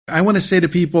I want to say to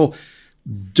people,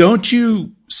 don't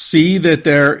you see that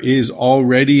there is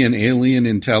already an alien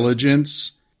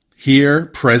intelligence here,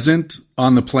 present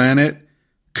on the planet,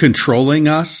 controlling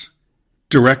us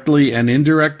directly and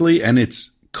indirectly? And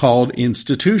it's called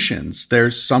institutions.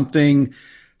 There's something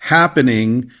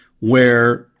happening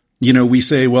where, we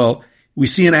say, well, we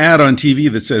see an ad on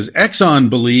TV that says Exxon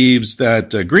believes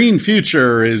that a green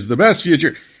future is the best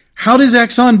future. How does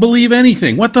Exxon believe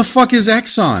anything? What the fuck is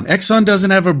Exxon? Exxon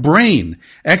doesn't have a brain.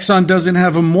 Exxon doesn't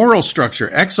have a moral structure.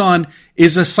 Exxon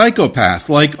is a psychopath,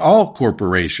 like all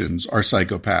corporations are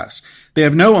psychopaths. They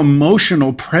have no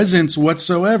emotional presence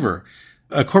whatsoever.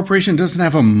 A corporation doesn't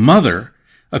have a mother.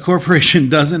 A corporation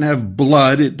doesn't have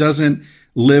blood. It doesn't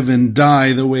live and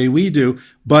die the way we do,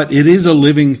 but it is a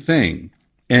living thing.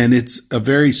 And it's a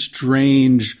very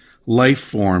strange life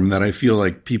form that I feel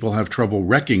like people have trouble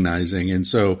recognizing. And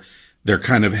so they're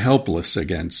kind of helpless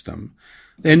against them.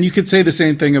 And you could say the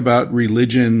same thing about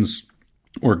religions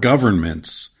or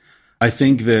governments. I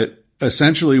think that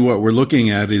essentially what we're looking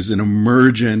at is an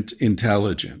emergent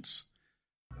intelligence.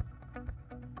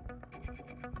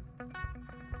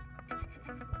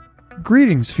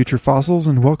 Greetings, future fossils,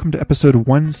 and welcome to episode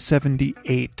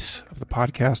 178 of the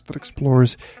podcast that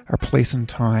explores our place in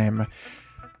time.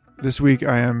 This week,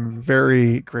 I am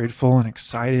very grateful and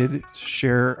excited to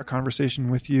share a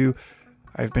conversation with you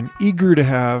I've been eager to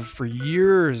have for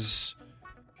years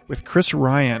with Chris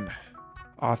Ryan,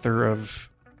 author of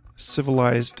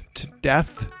Civilized to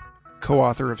Death,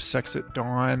 co-author of Sex at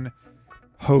Dawn,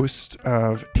 host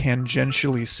of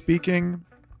Tangentially Speaking,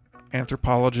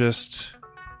 anthropologist,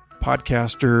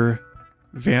 podcaster,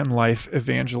 van life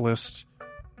evangelist,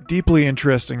 deeply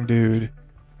interesting dude.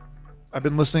 I've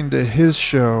been listening to his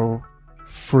show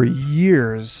for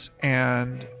years,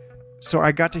 and so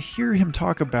I got to hear him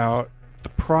talk about the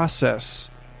process.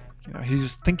 He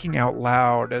was thinking out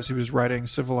loud as he was writing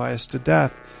Civilized to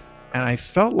Death, and I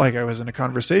felt like I was in a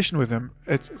conversation with him.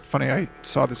 It's funny, I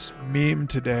saw this meme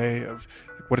today of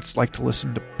what it's like to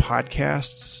listen to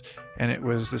podcasts, and it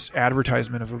was this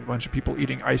advertisement of a bunch of people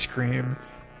eating ice cream,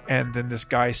 and then this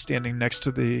guy standing next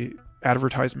to the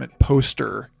advertisement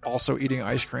poster also eating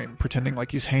ice cream, pretending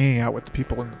like he's hanging out with the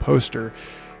people in the poster.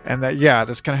 And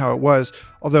that's kind of how it was.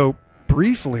 Although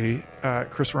briefly,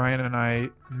 Chris Ryan and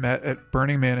I met at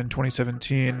Burning Man in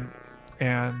 2017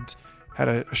 and had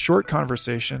a short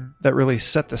conversation that really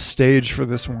set the stage for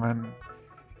this one.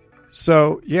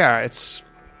 So it's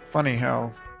funny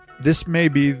how this may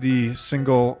be the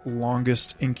single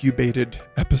longest incubated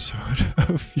episode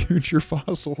of Future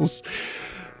Fossils.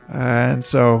 And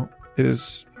so it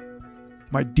is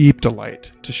my deep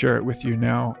delight to share it with you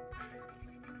now.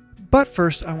 But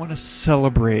first, I want to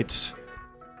celebrate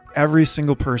every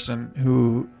single person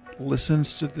who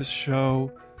listens to this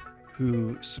show,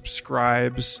 who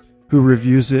subscribes, who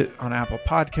reviews it on Apple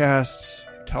Podcasts,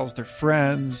 tells their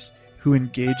friends, who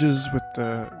engages with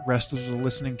the rest of the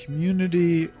listening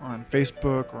community on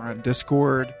Facebook or on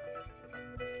Discord.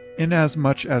 In as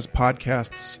much as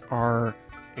podcasts are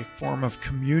a form of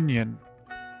communion,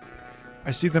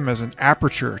 I see them as an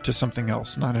aperture to something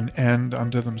else, not an end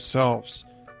unto themselves.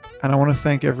 And I want to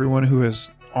thank everyone who has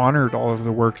honored all of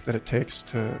the work that it takes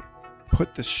to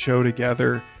put this show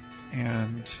together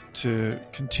and to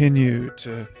continue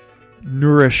to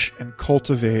nourish and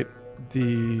cultivate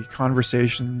the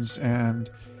conversations and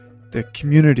the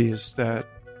communities that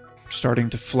are starting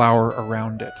to flower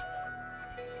around it.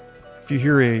 If you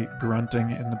hear a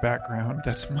grunting in the background,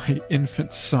 that's my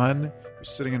infant son who's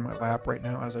sitting in my lap right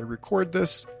now as I record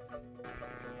this.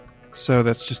 So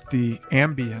that's just the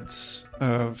ambience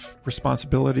of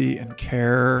responsibility and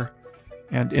care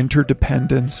and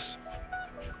interdependence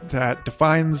that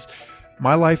defines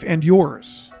my life and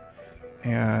yours.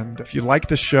 And if you like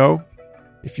this show,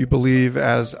 if you believe,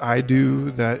 as I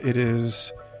do, that it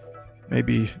is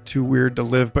maybe too weird to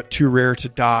live but too rare to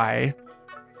die,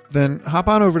 then hop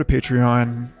on over to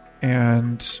Patreon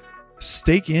and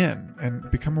stake in and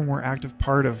become a more active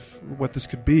part of what this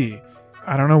could be.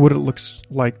 I don't know what it looks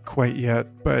like quite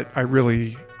yet, but I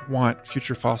really want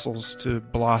Future Fossils to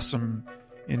blossom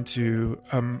into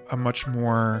a much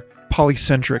more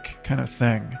polycentric kind of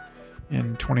thing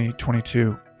in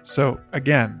 2022. So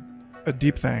again, a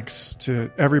deep thanks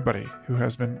to everybody who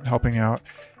has been helping out,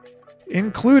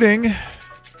 including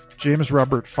James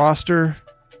Robert Foster,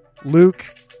 Luke,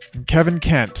 and Kevin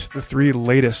Kent, the three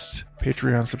latest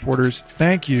Patreon supporters.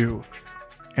 Thank you.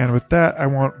 And with that, I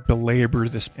won't belabor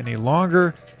this any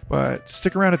longer, but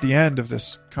stick around at the end of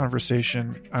this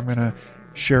conversation. I'm going to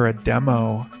share a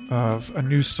demo of a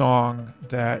new song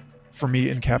that, for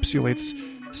me, encapsulates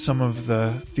some of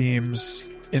the themes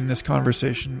in this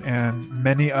conversation and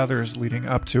many others leading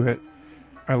up to it.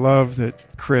 I love that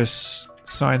Chris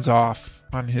signs off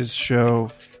on his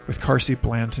show with Carsey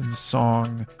Blanton's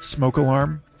song Smoke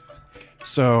Alarm.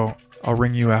 So I'll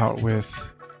ring you out with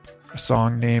a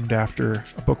song named after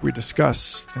a book we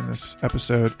discuss in this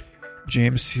episode,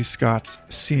 James C. Scott's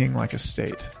Seeing Like a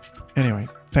State. Anyway,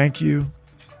 thank you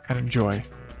and enjoy.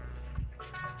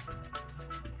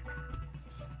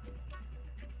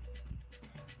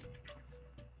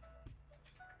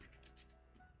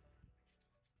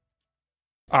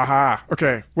 Aha.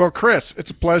 Okay. Well, Chris, it's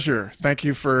a pleasure. Thank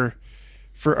you for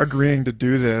agreeing to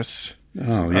do this.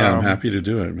 Oh, yeah, I'm happy to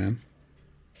do it, man.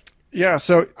 Yeah,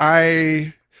 so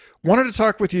I wanted to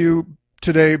talk with you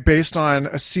today based on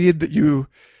a seed that you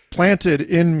planted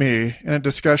in me in a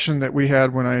discussion that we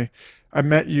had when I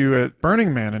met you at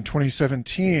Burning Man in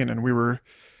 2017, and we were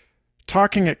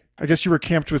talking at, I guess you were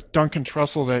camped with Duncan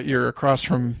Trussell that year across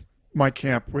from my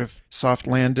camp with Soft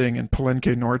Landing and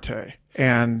Palenque Norte.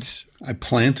 And I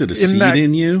planted a seed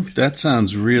in you? That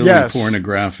sounds really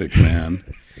pornographic, man.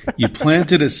 You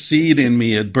planted a seed in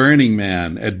me at Burning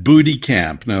Man, at booty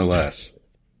camp, no less.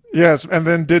 Yes, and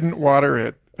then didn't water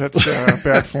it. That's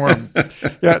bad form.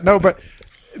 Yeah, no, but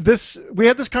we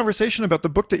had this conversation about the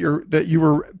book that you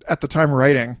were at the time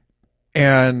writing,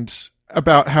 and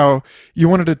about how you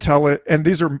wanted to tell it. And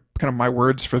these are kind of my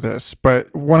words for this,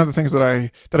 but one of the things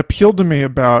that appealed to me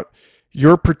about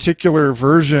your particular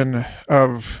version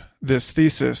of this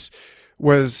thesis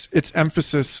was its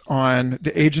emphasis on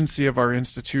the agency of our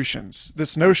institutions.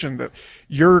 This notion that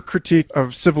your critique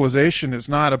of civilization is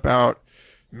not about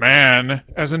man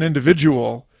as an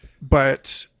individual,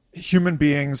 but human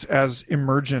beings as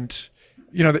emergent,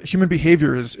 that human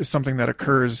behavior is something that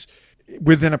occurs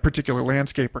within a particular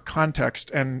landscape or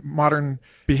context, and modern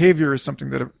behavior is something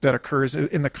that occurs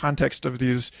in the context of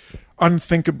these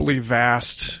unthinkably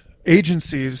vast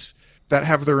agencies that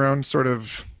have their own sort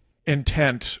of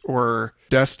intent or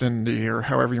destiny, or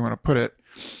however you want to put it.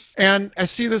 And I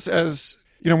see this as,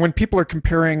 when people are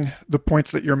comparing the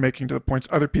points that you're making to the points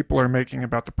other people are making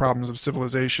about the problems of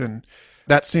civilization,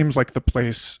 that seems like the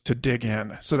place to dig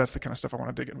in. So that's the kind of stuff I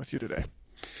want to dig in with you today.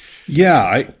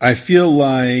 Yeah, I feel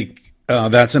like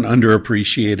that's an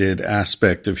underappreciated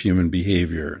aspect of human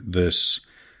behavior.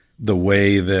 The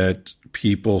way that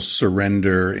people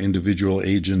surrender individual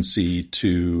agency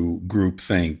to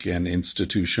groupthink and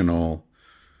institutional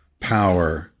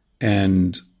power.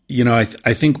 And, I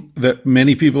think that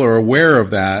many people are aware of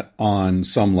that on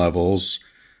some levels,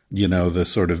 the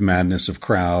sort of madness of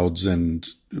crowds and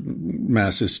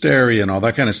mass hysteria and all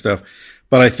that kind of stuff.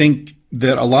 But I think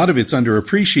that a lot of it's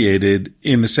underappreciated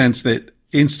in the sense that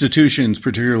institutions,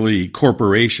 particularly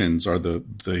corporations, are the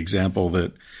example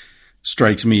that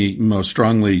strikes me most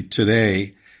strongly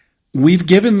today. We've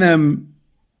given them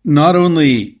not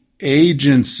only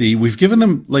agency, we've given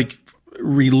them like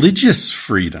religious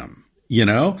freedom,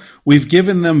 we've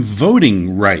given them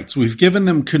voting rights. We've given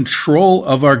them control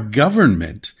of our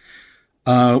government.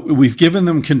 We've given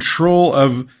them control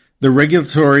of the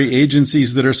regulatory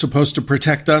agencies that are supposed to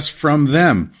protect us from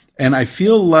them. And I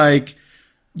feel like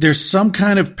there's some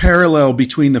kind of parallel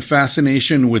between the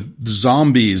fascination with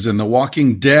zombies and The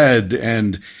Walking Dead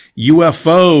and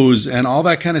UFOs and all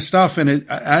that kind of stuff. And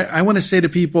I want to say to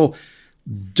people,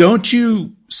 don't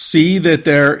you see that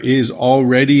there is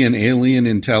already an alien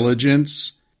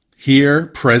intelligence here,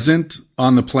 present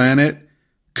on the planet,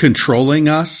 controlling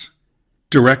us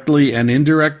directly and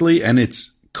indirectly? And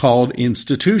it's called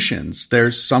institutions.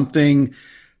 There's something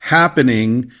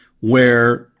happening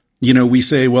where, we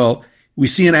say, well, we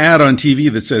see an ad on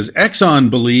TV that says Exxon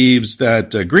believes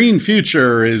that a green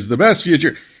future is the best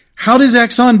future. How does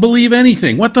Exxon believe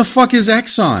anything? What the fuck is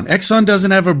Exxon? Exxon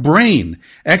doesn't have a brain.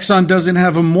 Exxon doesn't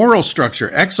have a moral structure.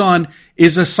 Exxon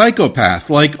is a psychopath,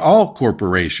 like all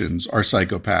corporations are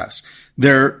psychopaths.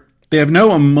 They have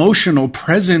no emotional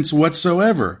presence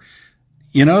whatsoever.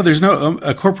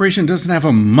 A corporation doesn't have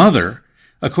a mother.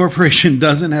 A corporation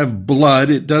doesn't have blood.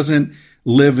 It doesn't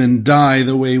live and die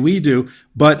the way we do,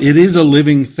 but it is a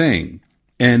living thing.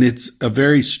 And it's a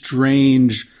very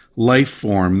strange life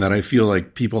form that I feel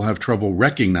like people have trouble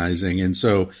recognizing. And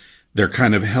so they're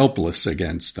kind of helpless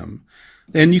against them.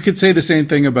 And you could say the same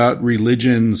thing about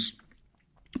religions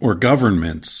or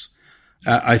governments.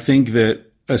 I think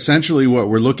that essentially what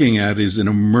we're looking at is an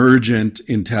emergent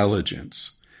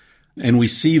intelligence. And we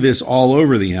see this all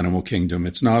over the animal kingdom.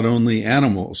 It's not only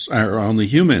animals or only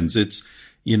humans. It's,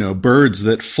 birds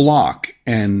that flock,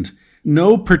 and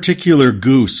no particular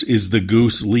goose is the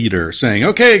goose leader saying,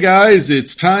 okay, guys,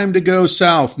 it's time to go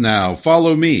south now.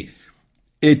 Follow me.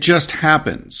 It just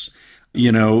happens.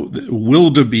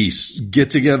 Wildebeests get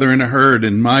together in a herd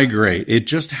and migrate. It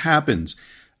just happens.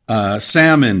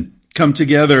 Salmon come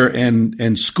together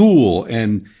and school,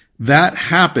 and that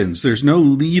happens. There's no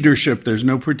leadership. There's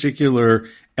no particular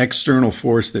external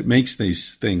force that makes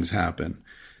these things happen.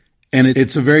 And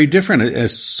it's a very different, a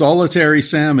solitary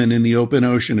salmon in the open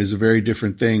ocean is a very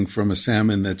different thing from a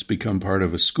salmon that's become part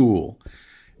of a school.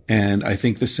 And I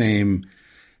think the same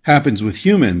happens with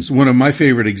humans. One of my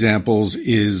favorite examples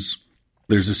is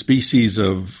there's a species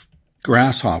of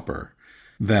grasshopper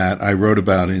that I wrote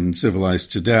about in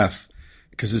Civilized to Death,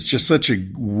 because it's just such a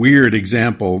weird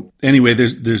example. Anyway,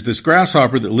 there's this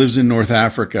grasshopper that lives in North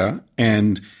Africa,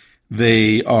 and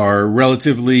they are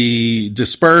relatively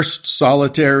dispersed,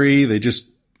 solitary. They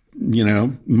just,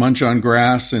 munch on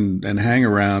grass and hang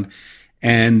around.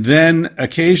 And then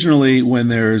occasionally when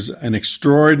there's an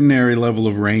extraordinary level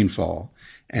of rainfall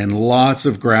and lots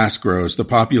of grass grows, the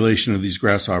population of these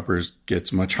grasshoppers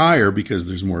gets much higher because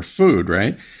there's more food,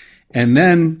 right? And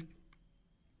then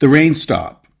the rains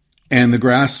stop and the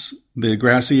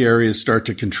grassy areas start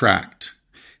to contract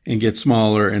and get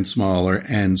smaller and smaller.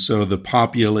 And so the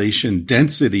population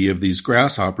density of these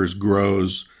grasshoppers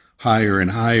grows higher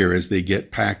and higher as they get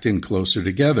packed in closer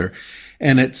together.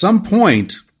 And at some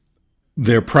point,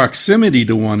 their proximity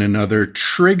to one another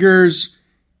triggers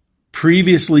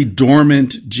previously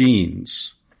dormant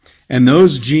genes. And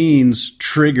those genes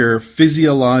trigger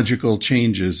physiological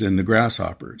changes in the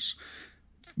grasshoppers.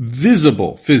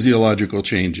 Visible physiological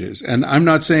changes. And I'm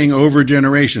not saying over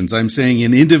generations. I'm saying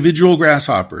in individual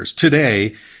grasshoppers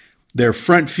today, their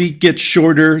front feet get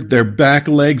shorter, their back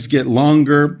legs get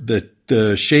longer,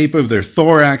 the shape of their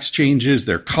thorax changes,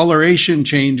 their coloration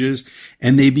changes,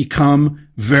 and they become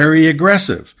very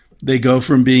aggressive. They go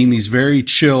from being these very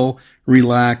chill,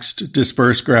 relaxed,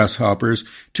 dispersed grasshoppers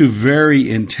to very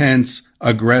intense,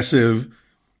 aggressive,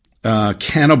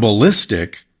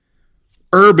 cannibalistic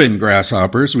urban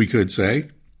grasshoppers, we could say,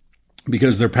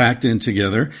 because they're packed in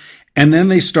together. And then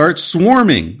they start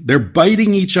swarming. They're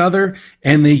biting each other,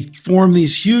 and they form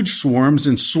these huge swarms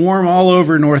and swarm all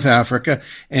over North Africa.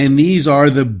 And these are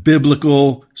the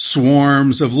biblical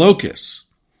swarms of locusts.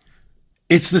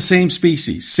 It's the same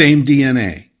species, same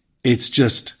DNA. It's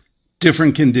just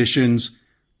different conditions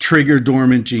trigger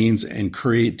dormant genes and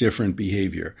create different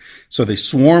behavior. So they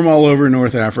swarm all over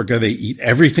North Africa. They eat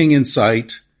everything in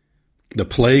sight, the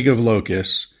plague of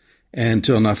locusts,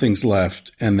 until nothing's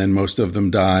left, and then most of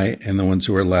them die, and the ones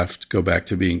who are left go back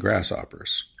to being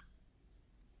grasshoppers.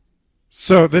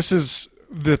 So this is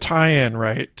the tie-in,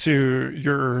 right, to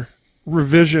your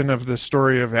revision of the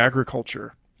story of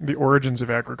agriculture, the origins of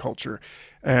agriculture,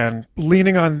 and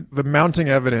leaning on the mounting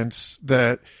evidence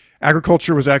that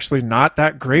agriculture was actually not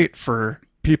that great for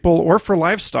people or for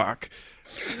livestock.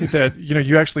 That,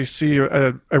 you actually see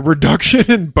a reduction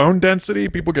in bone density.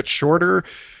 People get shorter.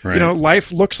 Right.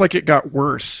 Life looks like it got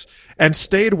worse and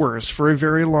stayed worse for a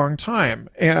very long time.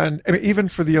 And I mean, even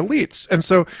for the elites. And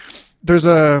so there's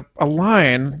a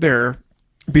line there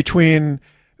between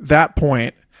that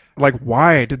point, like,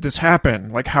 why did this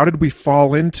happen? Like, how did we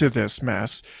fall into this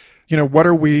mess? What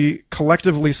are we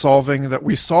collectively solving that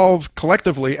we solve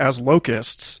collectively as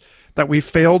locusts that we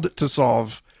failed to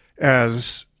solve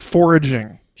as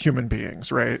foraging human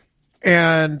beings, right?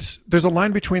 And there's a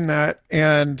line between that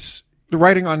and the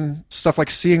writing on stuff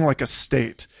like seeing like a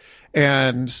state,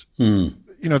 and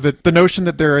the notion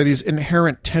that there are these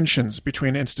inherent tensions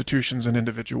between institutions and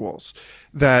individuals,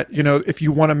 that if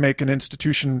you want to make an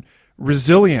institution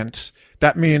resilient,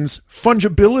 that means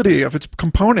fungibility of its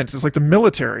components. It's like the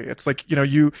military. It's like,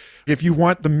 if you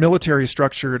want the military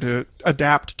structure to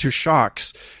adapt to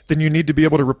shocks, then you need to be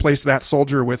able to replace that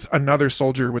soldier with another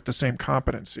soldier with the same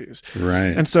competencies.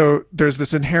 Right. And so there's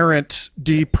this inherent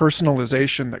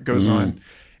depersonalization that goes on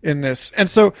in this. And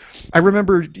so I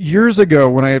remember years ago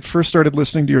when I had first started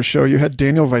listening to your show, you had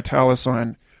Daniel Vitalis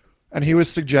on, and he was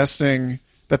suggesting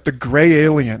that the gray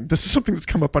alien, this is something that's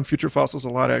come up on Future Fossils a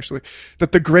lot, actually,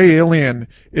 that the gray alien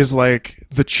is like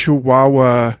the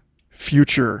Chihuahua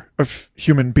future of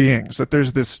human beings, that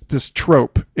there's this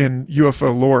trope in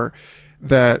UFO lore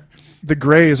that the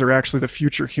grays are actually the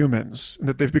future humans, and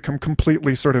that they've become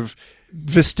completely sort of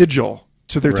vestigial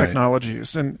to their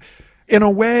technologies. And in a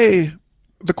way,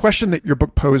 the question that your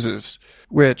book poses,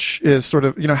 which is sort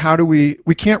of, how do we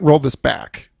can't roll this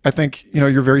back. I think,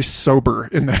 you're very sober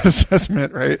in that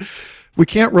assessment, right? We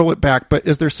can't roll it back, but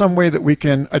is there some way that we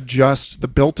can adjust the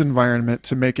built environment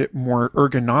to make it more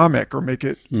ergonomic, or make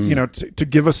it, to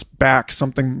give us back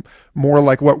something more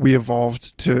like what we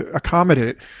evolved to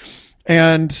accommodate?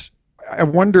 And I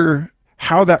wonder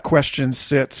how that question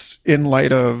sits in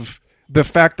light of the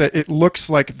fact that it looks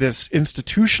like this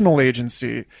institutional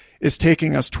agency is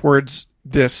taking us towards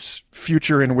this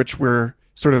future in which we're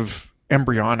sort of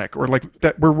embryonic, or like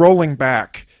that we're rolling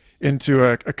back into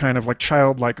a kind of like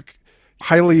childlike,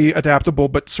 highly adaptable,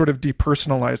 but sort of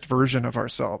depersonalized version of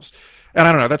ourselves. And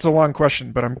I don't know, that's a long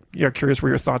question, but I'm curious where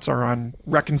your thoughts are on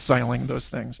reconciling those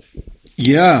things.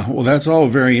 Yeah, well, that's all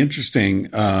very interesting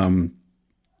and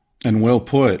well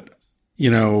put.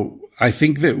 I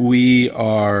think that we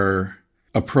are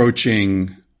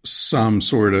approaching some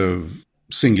sort of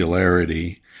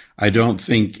singularity. I don't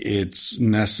think it's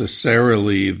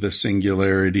necessarily the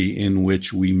singularity in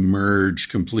which we merge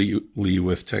completely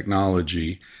with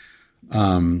technology.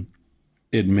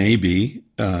 It may be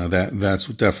that's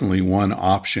definitely one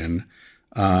option.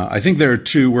 I think there are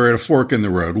two. We're at a fork in the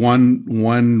road.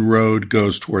 One road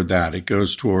goes toward that. It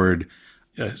goes toward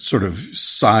a sort of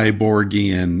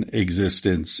cyborgian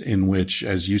existence in which,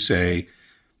 as you say,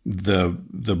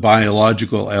 the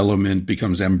biological element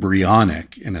becomes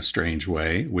embryonic in a strange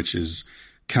way, which is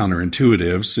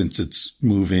counterintuitive since it's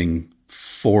moving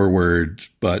forward,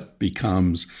 but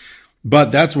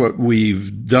that's what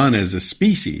we've done as a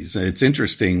species. It's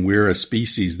interesting. We're a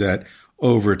species that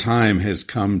over time has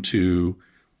come to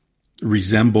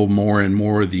resemble more and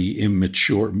more the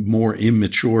more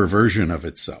immature version of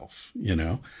itself,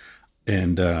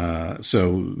 And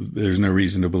so there's no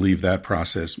reason to believe that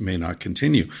process may not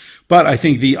continue. But I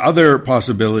think the other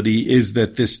possibility is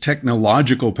that this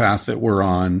technological path that we're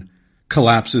on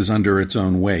collapses under its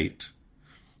own weight.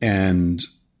 And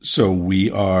so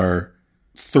we are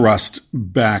thrust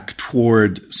back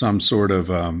toward some sort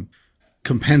of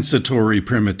compensatory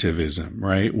primitivism,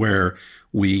 right? Where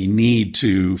we need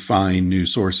to find new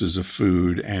sources of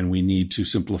food and we need to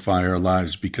simplify our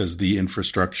lives because the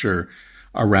infrastructure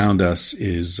around us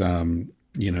is,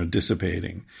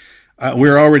 dissipating.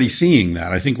 We're already seeing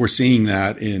that. I think we're seeing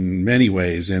that in many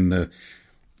ways.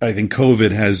 I think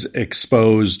COVID has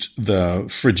exposed the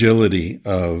fragility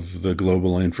of the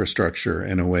global infrastructure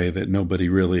in a way that nobody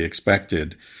really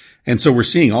expected. And so we're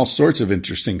seeing all sorts of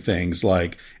interesting things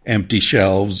like empty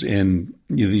shelves in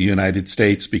the United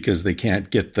States because they can't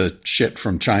get the shit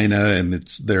from China, and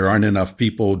there aren't enough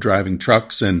people driving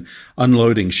trucks and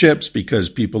unloading ships because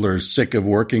people are sick of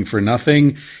working for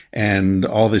nothing. And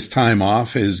all this time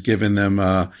off has given them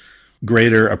a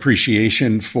greater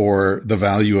appreciation for the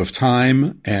value of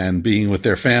time and being with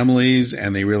their families.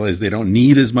 And they realize they don't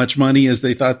need as much money as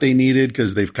they thought they needed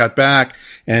because they've cut back,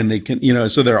 and they can,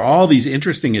 so there are all these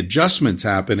interesting adjustments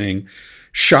happening,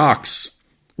 shocks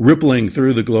rippling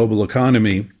through the global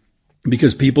economy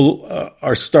because people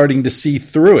are starting to see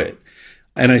through it.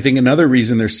 And I think another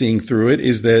reason they're seeing through it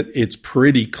is that it's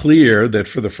pretty clear that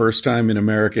for the first time in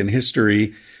American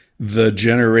history, the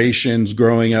generations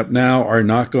growing up now are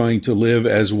not going to live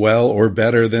as well or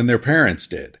better than their parents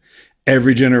did.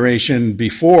 Every generation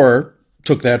before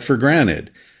took that for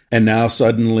granted. And now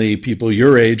suddenly people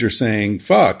your age are saying,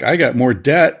 fuck, I got more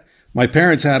debt. My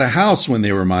parents had a house when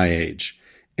they were my age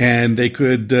and they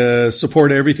could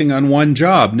support everything on one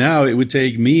job. Now it would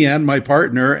take me and my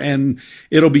partner, and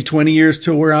it'll be 20 years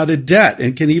till we're out of debt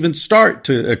and can even start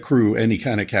to accrue any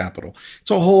kind of capital.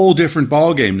 It's a whole different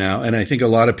ballgame now. And I think a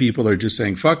lot of people are just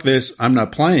saying, fuck this, I'm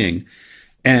not playing.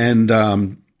 And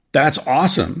that's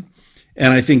awesome.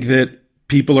 And I think that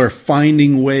people are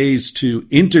finding ways to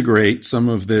integrate some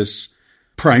of this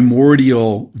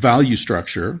primordial value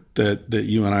structure that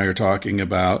you and I are talking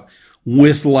about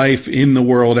with life in the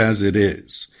world as it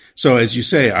is. So as you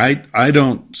say, I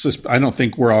don't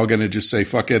think we're all going to just say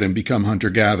fuck it and become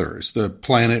hunter-gatherers. The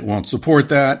planet won't support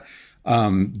that.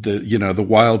 The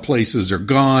wild places are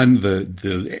gone.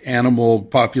 The animal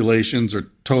populations are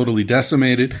totally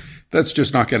decimated. That's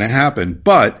just not going to happen.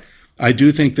 But I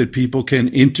do think that people can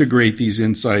integrate these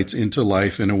insights into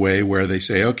life in a way where they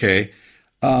say, okay,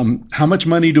 how much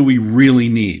money do we really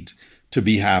need to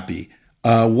be happy?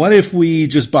 What if we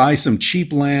just buy some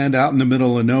cheap land out in the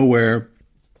middle of nowhere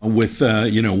with,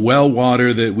 well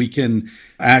water that we can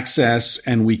access,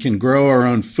 and we can grow our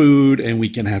own food, and we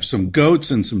can have some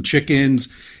goats and some chickens,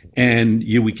 and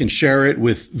we can share it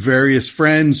with various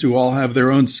friends who all have their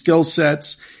own skill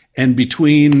sets. And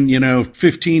between,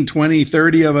 15, 20,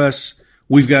 30 of us,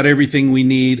 we've got everything we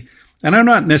need. And I'm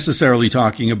not necessarily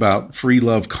talking about free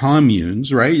love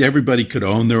communes, right? Everybody could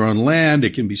own their own land.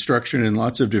 It can be structured in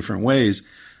lots of different ways.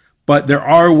 But there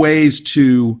are ways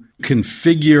to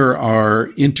configure our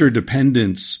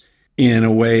interdependence in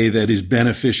a way that is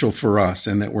beneficial for us,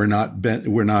 and that we're not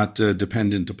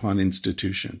dependent upon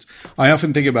institutions. I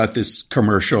often think about this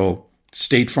commercial,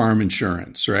 State Farm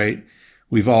Insurance, right?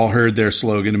 We've all heard their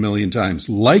slogan a million times.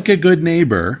 Like a good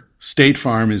neighbor, State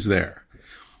Farm is there.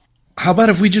 how about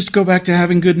if we just go back to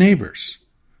having good neighbors,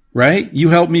 right? You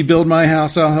help me build my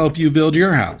house, I'll help you build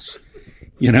your house.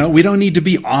 You know, we don't need to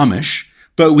be Amish,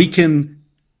 but we can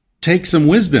take some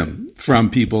wisdom from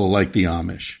people like the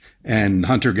Amish and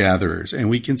hunter-gatherers, and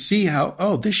we can see how,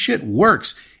 oh, this shit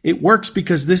works. It works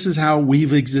because this is how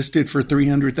we've existed for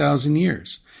 300,000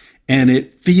 years. And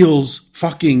it feels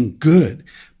fucking good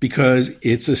because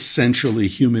it's essentially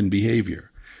human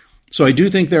behavior. So I do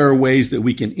think there are ways that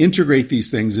we can integrate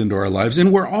these things into our lives,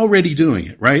 and we're already doing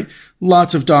it, right?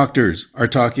 Lots of doctors are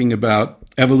talking about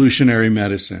evolutionary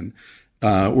medicine.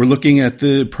 We're looking at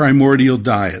the primordial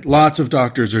diet. Lots of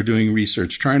doctors are doing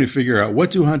research, trying to figure out,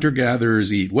 what do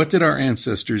hunter-gatherers eat? What did our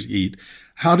ancestors eat?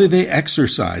 How did they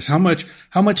exercise? How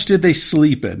much did they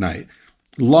sleep at night?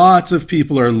 Lots of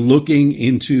people are looking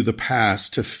into the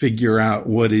past to figure out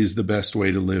what is the best way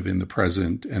to live in the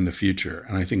present and the future.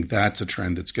 And I think that's a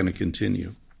trend that's going to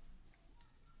continue.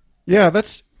 Yeah,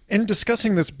 that's in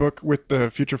discussing this book with the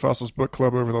Future Fossils Book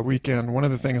Club over the weekend. One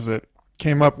of the things that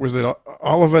came up was that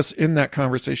all of us in that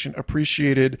conversation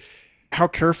appreciated how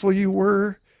careful you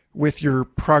were with your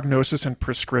prognosis and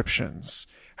prescriptions,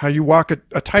 how you walk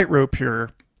a tightrope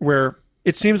here where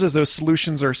it seems as though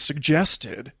solutions are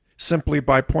suggested simply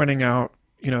by pointing out,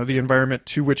 the environment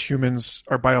to which humans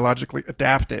are biologically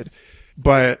adapted.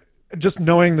 But just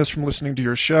knowing this from listening to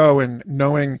your show and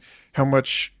knowing how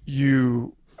much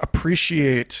you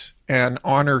appreciate and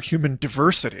honor human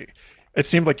diversity, it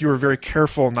seemed like you were very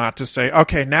careful not to say,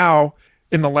 okay, now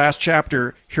in the last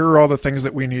chapter, here are all the things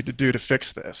that we need to do to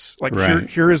fix this. Like, right.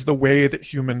 here is the way that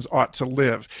humans ought to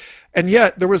live. And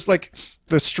yet there was like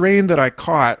the strain that I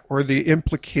caught, or the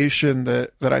implication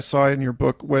that I saw in your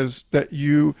book, was that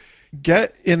you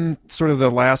get in sort of the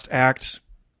last act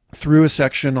through a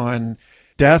section on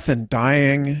death and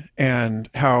dying and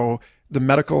how the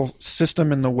medical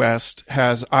system in the West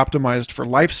has optimized for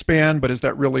lifespan, but is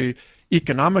that really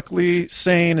economically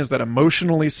sane? Is that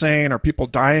emotionally sane? Are people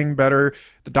dying better?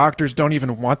 The doctors don't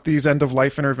even want these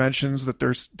end-of-life interventions that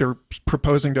they're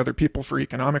proposing to other people for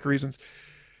economic reasons.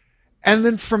 And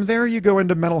then from there you go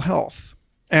into mental health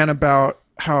and about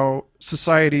how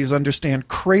societies understand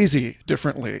crazy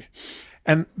differently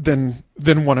and than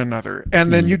one another.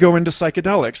 And then you go into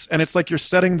psychedelics, and it's like you're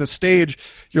setting the stage,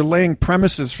 you're laying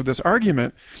premises for this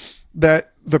argument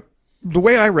that the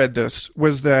way I read this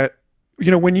was that,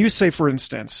 when you say, for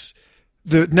instance,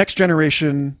 the next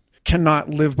generation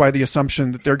cannot live by the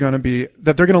assumption that they're going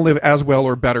to live as well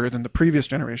or better than the previous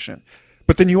generation.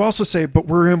 But then you also say, but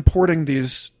we're importing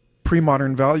these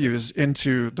pre-modern values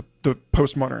into the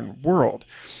postmodern world.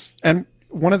 And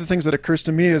one of the things that occurs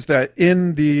to me is that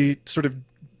in the sort of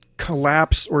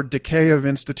collapse or decay of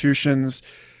institutions,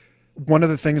 one of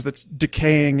the things that's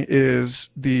decaying is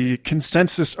the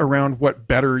consensus around what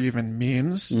better even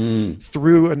means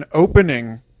through an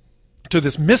opening to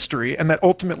this mystery. And that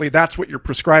ultimately that's what you're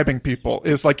prescribing people,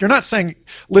 is like, you're not saying,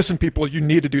 listen, people, you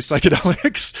need to do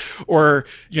psychedelics, or,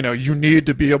 you need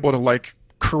to be able to like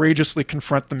courageously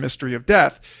confront the mystery of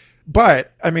death.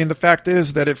 But I mean, the fact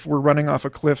is that if we're running off a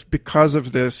cliff because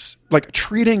of this, like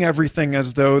treating everything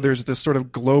as though there's this sort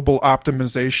of global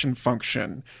optimization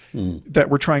function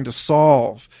that we're trying to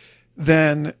solve,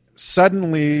 then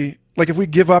suddenly, like if we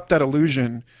give up that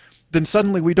illusion, then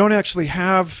suddenly we don't actually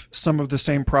have some of the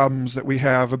same problems that we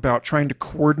have about trying to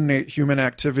coordinate human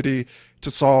activity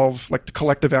to solve like the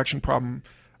collective action problem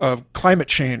of climate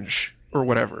change or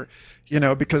whatever,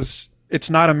 because it's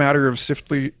not a matter of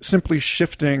simply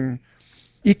shifting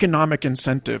economic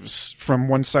incentives from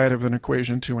one side of an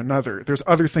equation to another. There's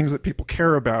other things that people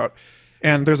care about,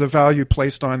 and there's a value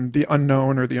placed on the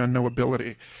unknown or the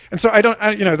unknowability. And so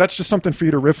that's just something for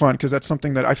you to riff on, because that's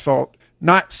something that I felt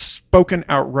not spoken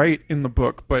outright in the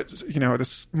book, but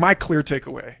this my clear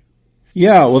takeaway.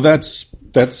 Yeah, well,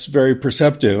 that's very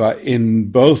perceptive. In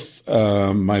both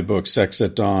my books, Sex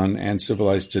at Dawn and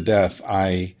Civilized to Death,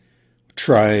 I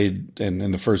tried, and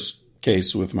in the first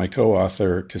case with my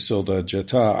co-author Casilda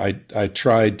Jetta, I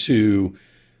tried to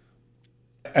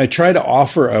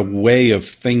offer a way of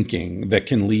thinking that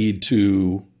can lead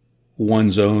to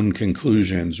one's own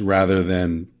conclusions rather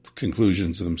than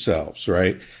conclusions themselves,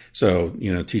 right? So,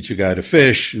 teach a guy to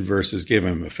fish versus give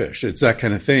him a fish. It's that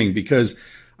kind of thing, because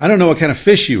I don't know what kind of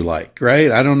fish you like,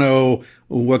 right? I don't know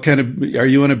what kind of, are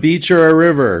you on a beach or a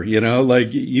river?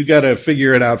 Like you got to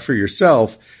figure it out for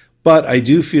yourself. But I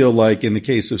do feel like in the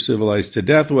case of Civilized to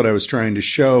Death, what I was trying to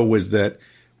show was that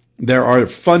there are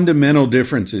fundamental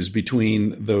differences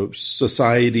between the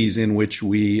societies in which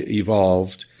we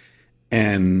evolved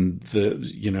and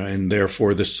and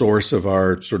therefore the source of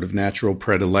our sort of natural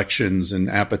predilections and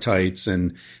appetites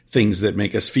and things that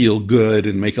make us feel good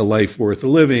and make a life worth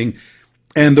living,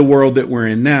 and the world that we're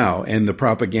in now and the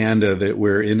propaganda that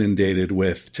we're inundated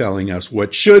with telling us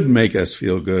what should make us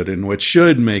feel good and what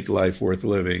should make life worth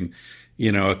living.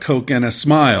 A Coke and a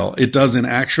smile. It doesn't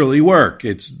actually work.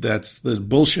 That's the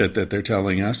bullshit that they're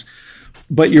telling us.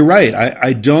 But you're right.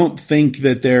 I don't think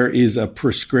that there is a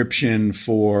prescription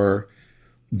for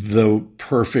the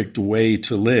perfect way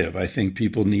to live. I think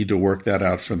people need to work that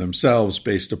out for themselves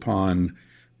based upon,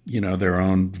 their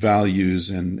own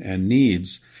values and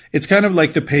needs. It's kind of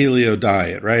like the paleo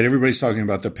diet, right? Everybody's talking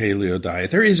about the paleo diet.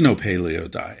 There is no paleo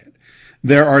diet.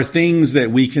 There are things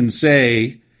that we can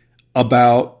say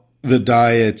about the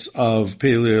diets of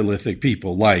Paleolithic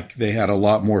people, like they had a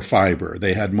lot more fiber.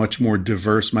 They had much more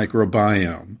diverse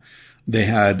microbiome. They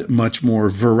had much more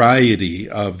variety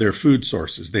of their food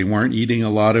sources. They weren't eating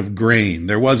a lot of grain.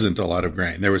 There wasn't a lot of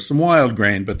grain. There was some wild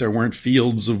grain, but there weren't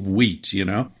fields of wheat,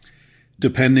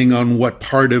 Depending on what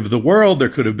part of the world, there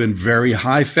could have been very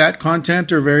high fat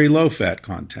content or very low fat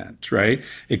content, right?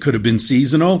 It could have been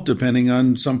seasonal, depending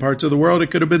on some parts of the world. It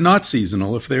could have been not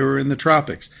seasonal if they were in the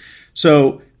tropics.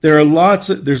 So there's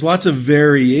lots of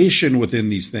variation within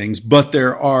these things, but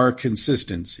there are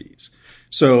consistencies.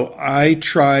 So I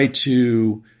try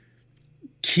to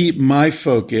keep my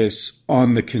focus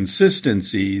on the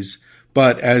consistencies,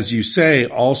 but as you say,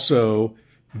 also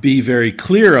be very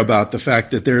clear about the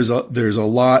fact that there's a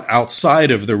lot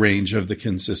outside of the range of the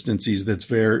consistencies that's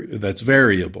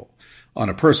variable on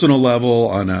a personal level,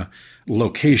 on a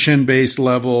location-based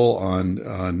level, on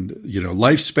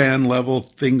lifespan level.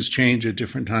 Things change at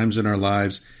different times in our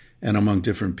lives and among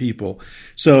different people.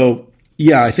 So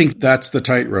yeah, I think that's the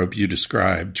tightrope you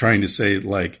described, trying to say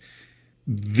like,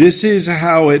 this is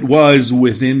how it was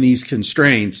within these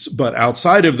constraints, but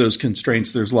outside of those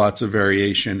constraints, there's lots of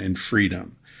variation and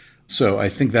freedom. So I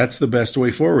think that's the best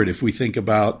way forward. If we think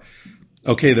about,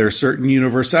 okay, there are certain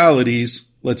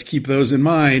universalities, let's keep those in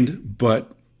mind,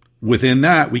 but within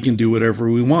that, we can do whatever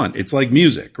we want. It's like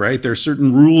music, right? There are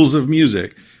certain rules of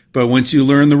music, but once you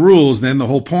learn the rules, then the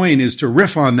whole point is to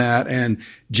riff on that and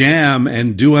jam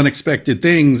and do unexpected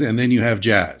things, and then you have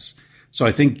jazz. So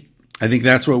I think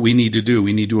that's what we need to do.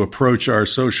 We need to approach our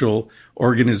social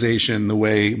organization the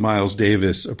way Miles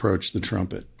Davis approached the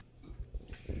trumpet.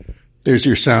 There's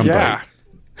your soundbite.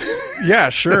 Yeah,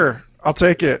 sure. I'll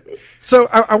take it. So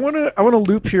I want to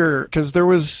loop here because there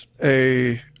was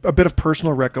a bit of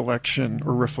personal recollection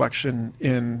or reflection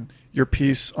in your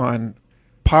piece on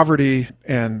poverty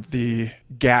and the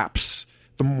gaps,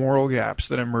 the moral gaps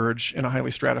that emerge in a highly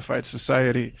stratified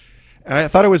society. And I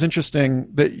thought it was interesting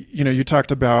that, you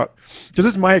talked about, because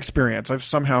this is my experience. I've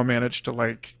somehow managed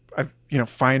to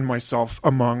find myself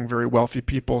among very wealthy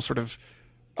people, sort of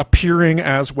appearing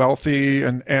as wealthy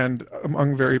and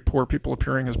among very poor people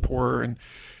appearing as poor, and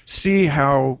see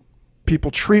how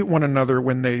people treat one another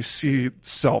when they see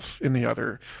self in the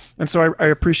other. And so I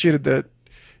appreciated that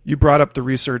you brought up the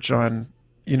research on,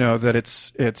 that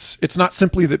it's not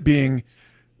simply that being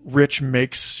rich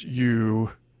makes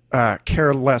you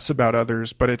care less about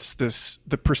others, but it's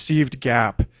the perceived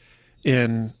gap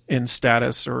in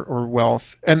status or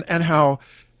wealth, and how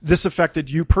this affected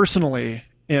you personally,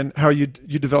 and how you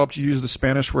use the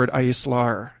Spanish word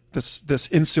aislar, this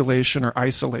insulation or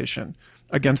isolation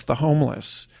against the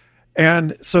homeless.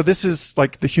 And so this is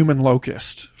like the human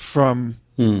locust from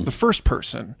the first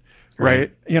person,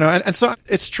 right? And so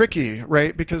it's tricky,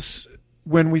 right? Because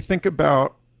when we think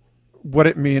about what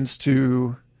it means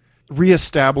to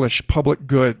reestablish public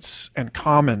goods and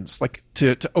commons, like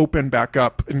to open back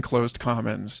up enclosed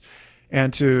commons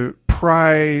and to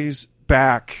prize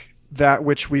back that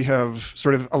which we have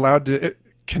sort of allowed to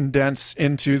condense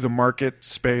into the market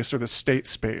space or the state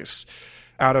space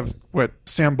out of what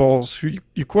Sam Bowles, who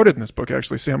you quoted in this book,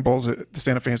 actually, Sam Bowles at the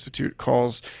Santa Fe Institute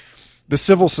calls the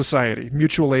civil society,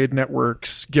 mutual aid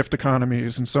networks, gift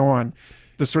economies, and so on,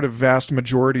 the sort of vast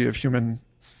majority of human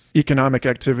economic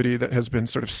activity that has been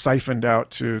sort of siphoned out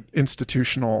to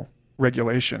institutional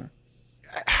regulation.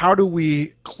 How do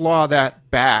we claw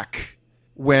that back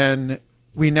when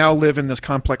we now live in this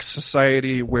complex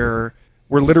society where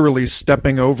we're literally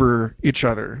stepping over each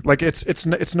other? Like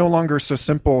it's no longer so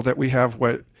simple that we have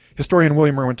what historian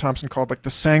William Irwin Thompson called like the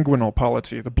sanguinal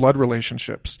polity, the blood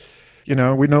relationships. We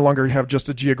no longer have just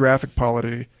a geographic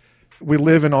polity. We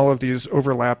live in all of these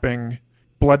overlapping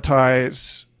blood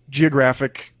ties,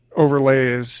 geographic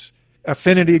overlays,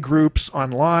 affinity groups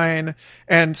online.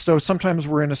 And so sometimes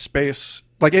we're in a space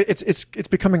like it's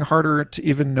becoming harder to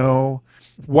even know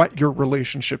what your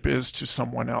relationship is to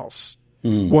someone else.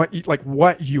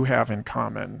 what you have in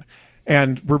common.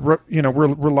 And we're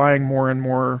relying more and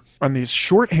more on these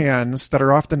shorthands that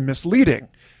are often misleading.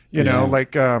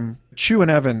 Chu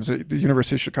and Evans at the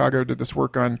University of Chicago did this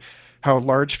work on how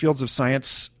large fields of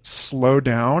science slow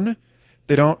down.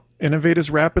 They don't innovate as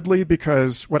rapidly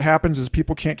because what happens is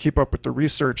people can't keep up with the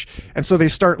research. And so they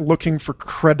start looking for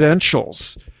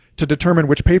credentials to determine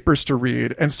which papers to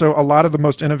read. And so a lot of the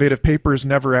most innovative papers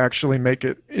never actually make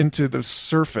it into the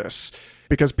surface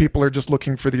because people are just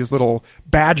looking for these little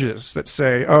badges that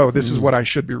say, oh, this is what I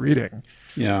should be reading.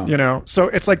 Yeah. So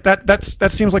it's like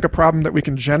that seems like a problem that we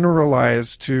can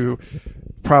generalize to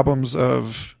problems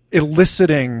of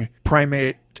eliciting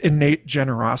primate innate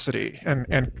generosity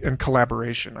and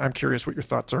collaboration. I'm curious what your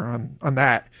thoughts are on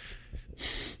that.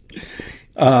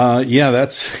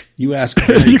 That's, you ask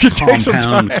very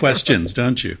compound questions,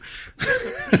 don't you?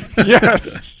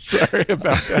 Yes. Sorry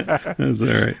about that. That's all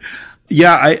right.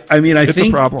 Yeah, I think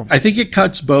a problem. I think it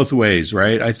cuts both ways,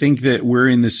 right? I think that we're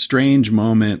in this strange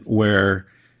moment where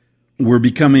we're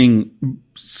becoming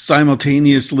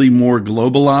simultaneously more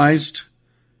globalized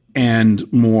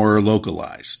and more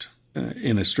localized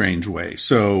in a strange way.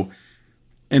 So,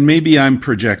 and maybe I'm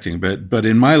projecting, but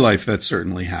in my life, that's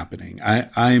certainly happening.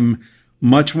 I'm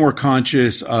much more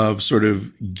conscious of sort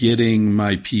of getting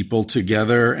my people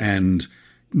together and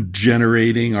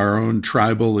generating our own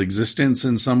tribal existence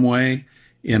in some way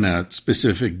in a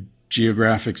specific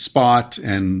geographic spot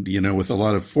and, with a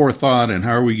lot of forethought and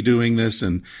how are we doing this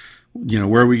and,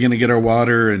 where are we going to get our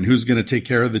water and who's going to take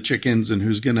care of the chickens and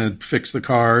who's going to fix the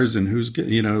cars and who's,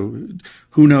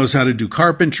 who knows how to do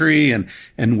carpentry and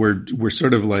we're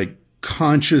sort of like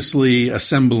consciously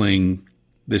assembling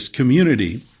this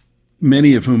community,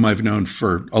 many of whom I've known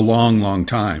for a long, long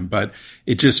time, but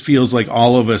it just feels like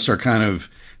all of us are kind of,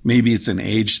 maybe it's an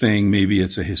age thing, maybe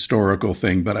it's a historical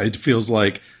thing, but it feels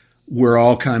like we're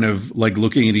all kind of like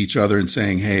looking at each other and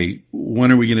saying, hey, when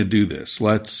are we going to do this?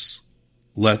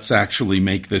 Let's actually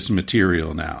make this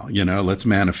material now. Let's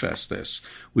manifest this.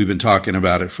 We've been talking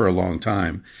about it for a long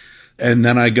time. And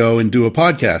then I go and do a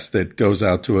podcast that goes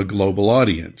out to a global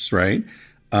audience, right?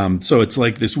 So it's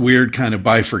like this weird kind of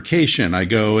bifurcation. I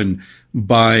go and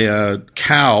buy a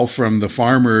cow from the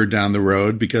farmer down the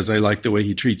road because I like the way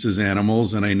he treats his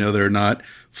animals and I know they're not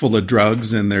full of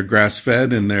drugs and they're grass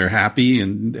fed and they're happy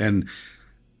and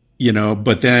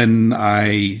but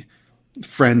then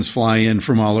friends fly in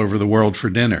from all over the world for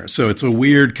dinner. So it's a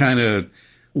weird kind of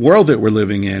world that we're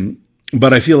living in,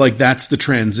 but I feel like that's the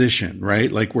transition,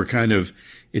 right? Like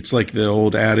it's like the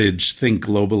old adage, think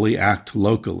globally, act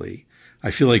locally. I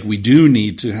feel like we do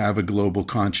need to have a global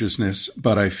consciousness,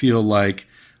 but I feel like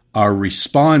our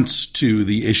response to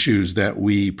the issues that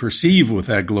we perceive with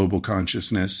that global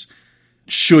consciousness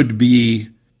should be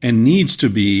and needs to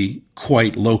be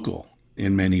quite local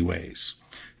in many ways.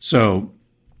 So,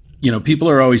 people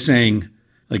are always saying,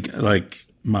 like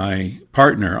my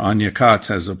partner, Anya Katz,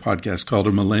 has a podcast called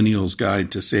A Millennial's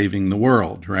Guide to Saving the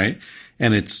World, right?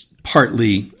 And it's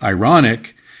partly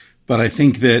ironic, but I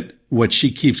think that what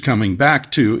she keeps coming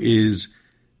back to is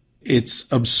it's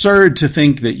absurd to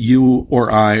think that you or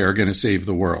I are going to save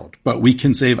the world, but we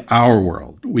can save our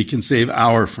world. We can save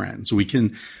our friends. We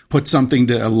can put something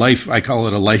to a life. I call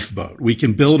it a lifeboat. We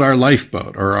can build our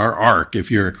lifeboat or our ark if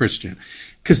you're a Christian,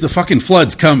 because the fucking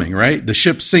flood's coming, right? The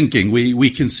ship's sinking. We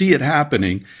can see it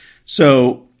happening.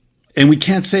 So, and we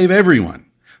can't save everyone,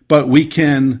 but we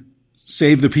can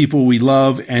save the people we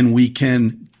love and we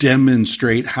can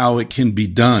demonstrate how it can be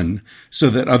done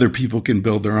so that other people can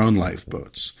build their own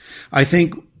lifeboats. I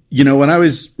think, when I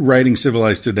was writing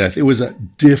Civilized to Death, it was a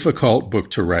difficult book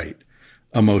to write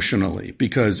emotionally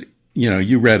because,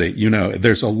 you read it,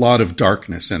 there's a lot of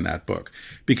darkness in that book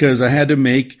because I had to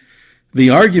make the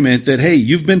argument that, hey,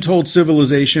 you've been told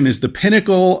civilization is the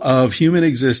pinnacle of human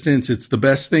existence. It's the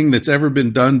best thing that's ever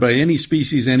been done by any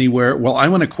species anywhere. Well, I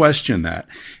want to question that.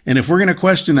 And if we're going to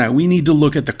question that, we need to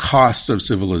look at the costs of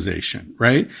civilization,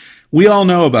 right? We all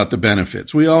know about the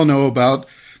benefits. We all know about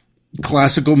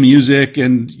classical music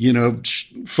and,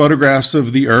 photographs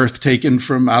of the earth taken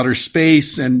from outer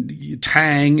space and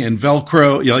Tang and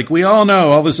Velcro. We all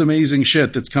know all this amazing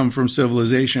shit that's come from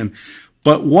civilization.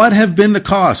 But what have been the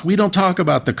costs? We don't talk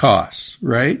about the costs,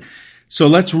 right? So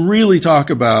let's really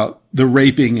talk about the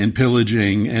raping and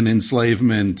pillaging and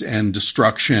enslavement and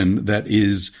destruction that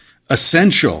is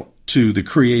essential to the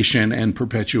creation and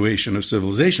perpetuation of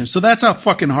civilization. So that's a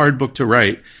fucking hard book to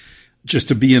write, just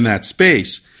to be in that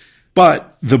space.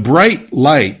 But the bright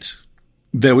light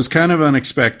that was kind of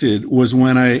unexpected was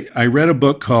when I read a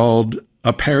book called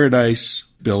A Paradise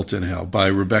Built in Hell by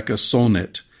Rebecca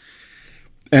Solnit.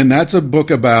 And that's a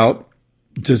book about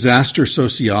disaster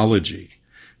sociology.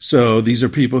 So these are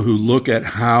people who look at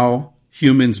how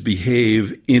humans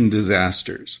behave in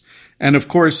disasters. And of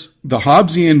course, the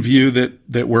Hobbesian view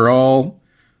that we're all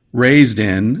raised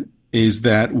in is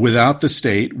that without the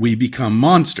state, we become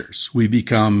monsters. We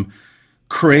become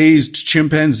crazed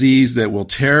chimpanzees that will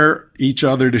tear each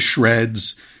other to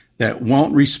shreds, that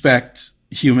won't respect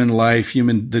human life,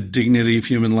 the dignity of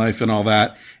human life and all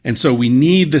that. And so we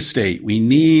need the state. We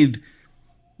need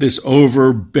this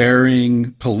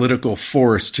overbearing political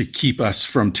force to keep us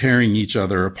from tearing each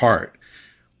other apart.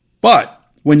 But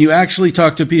when you actually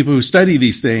talk to people who study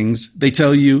these things, they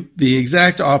tell you the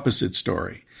exact opposite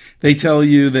story. They tell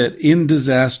you that in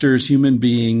disasters, human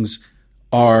beings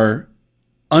are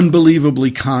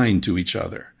unbelievably kind to each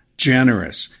other,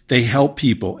 generous. They help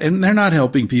people. And they're not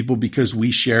helping people because we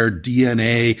share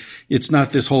DNA. It's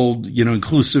not this whole,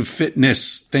 inclusive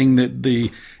fitness thing that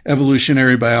the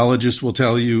evolutionary biologists will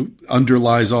tell you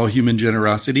underlies all human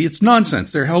generosity. It's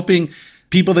nonsense. They're helping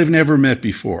people they've never met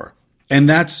before. And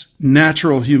that's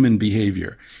natural human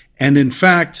behavior. And in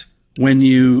fact, when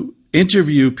you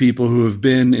interview people who have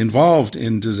been involved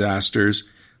in disasters,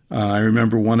 I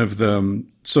remember one of the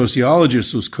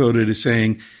sociologists was quoted as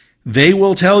saying, they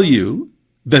will tell you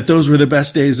that those were the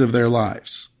best days of their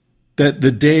lives. That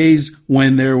the days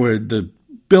when the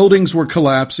buildings were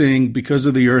collapsing because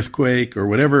of the earthquake or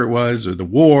whatever it was, or the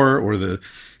war or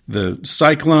the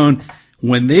cyclone,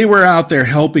 when they were out there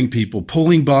helping people,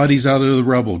 pulling bodies out of the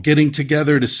rubble, getting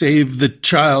together to save the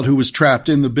child who was trapped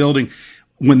in the building,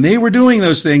 when they were doing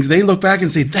those things, they look back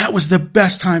and say, that was the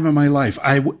best time of my life.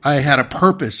 I had a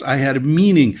purpose. I had a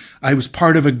meaning. I was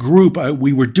part of a group.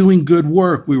 We were doing good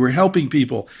work. We were helping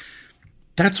people.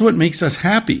 That's what makes us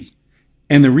happy.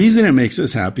 And the reason it makes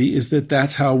us happy is that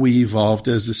that's how we evolved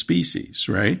as a species,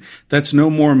 right? That's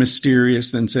no more mysterious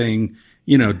than saying,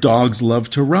 dogs love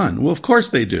to run. Well, of course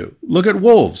they do. Look at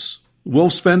wolves.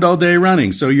 Wolves spend all day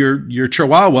running. So your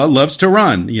Chihuahua loves to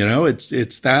run.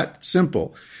 It's that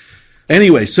simple.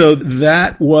 Anyway, so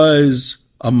that was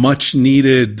a much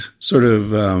needed sort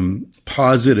of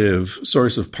positive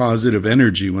source of positive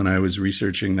energy when I was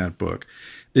researching that book.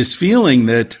 This feeling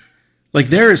that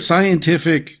there is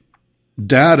scientific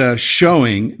data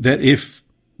showing that if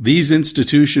these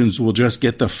institutions will just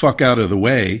get the fuck out of the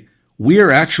way, we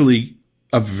are actually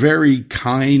a very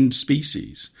kind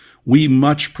species. We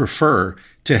much prefer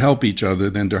to help each other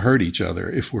than to hurt each other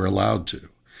if we're allowed to.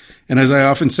 And as I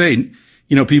often say,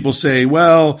 people say,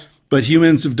 well, but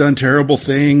humans have done terrible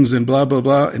things and blah, blah,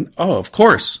 blah. And of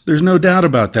course, there's no doubt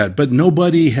about that. But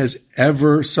nobody has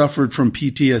ever suffered from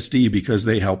PTSD because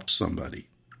they helped somebody.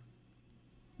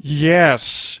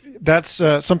 Yes, that's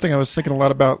something I was thinking a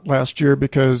lot about last year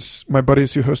because my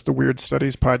buddies who host the Weird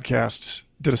Studies podcast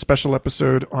did a special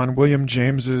episode on William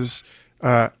James's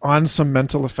on some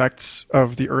mental effects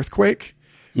of the earthquake,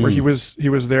 where he was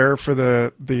there for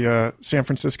the San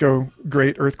Francisco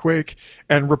Great Earthquake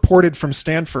and reported from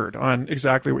Stanford on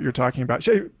exactly what you're talking about.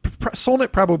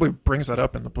 Solnit probably brings that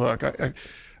up in the book.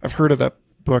 I've heard of that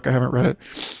book. I haven't read it,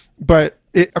 but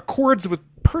it accords with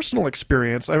personal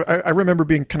experience. I remember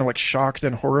being kind of shocked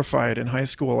and horrified in high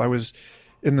school. I was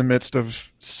in the midst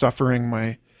of suffering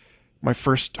my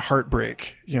first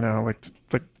heartbreak. The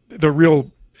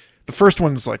first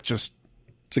one's just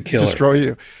it's a killer. Destroy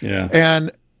you. Yeah.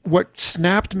 And what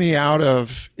snapped me out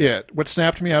of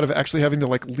actually having to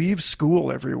leave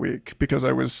school every week because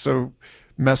I was so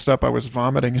messed up I was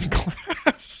vomiting in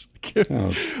class.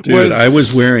 Oh, dude, I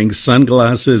was wearing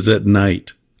sunglasses at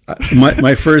night.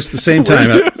 My first, the same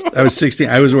time, I was 16,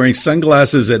 I was wearing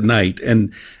sunglasses at night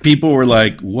and people were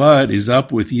like, what is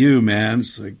up with you, man?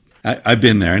 It's I've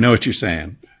been there. I know what you're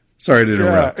saying. Sorry to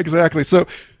interrupt. Yeah, exactly. So,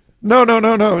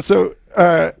 no. So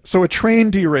a train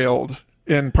derailed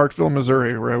in Parkville,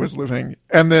 Missouri, where I was living,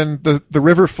 and then the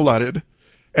river flooded,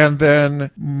 and then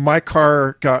my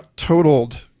car got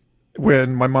totaled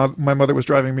when my mother was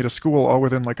driving me to school, all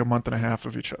within a month and a half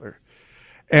of each other.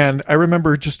 And I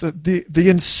remember just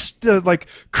the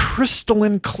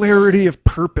crystalline clarity of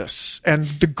purpose and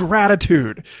the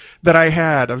gratitude that I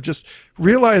had of just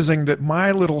realizing that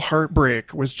my little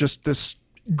heartbreak was just this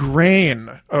grain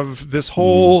of this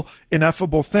whole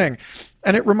ineffable thing.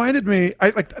 And it reminded me,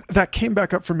 that came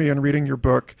back up for me in reading your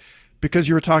book because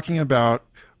you were talking about,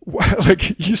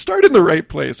 you start in the right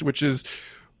place, which is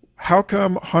how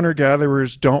come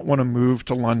hunter-gatherers don't want to move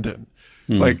to London?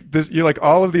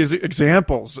 All of these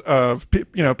examples of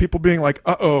people being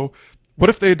uh-oh, what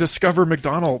if they discover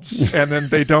McDonald's and then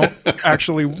they don't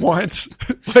actually want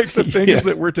the things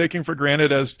that we're taking for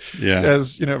granted as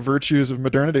virtues of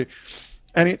modernity.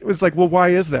 And it was like, well, why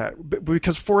is that?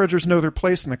 Because foragers know their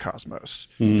place in the cosmos.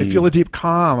 They feel a deep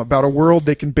calm about a world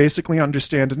they can basically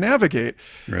understand and navigate.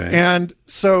 Right. And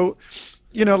so,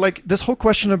 like this whole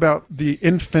question about the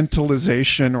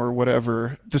infantilization or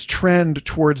whatever, this trend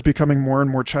towards becoming more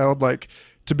and more childlike,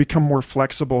 to become more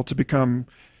flexible, to become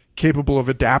capable of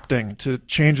adapting to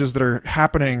changes that are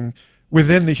happening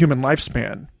within the human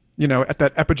lifespan, at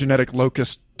that epigenetic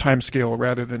locus timescale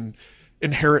rather than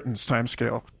inheritance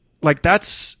timescale. Like,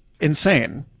 that's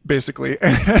insane, basically.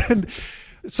 And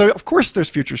so, of course, there's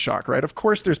future shock, right? Of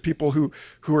course, there's people who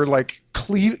are like,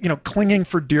 clinging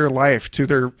for dear life to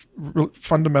their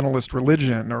fundamentalist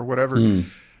religion or whatever.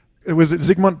 It was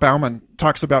Zygmunt Bauman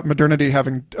talks about modernity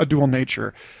having a dual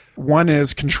nature. One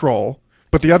is control,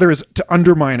 but the other is to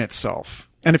undermine itself.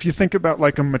 And if you think about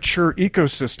like a mature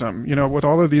ecosystem, with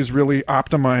all of these really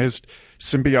optimized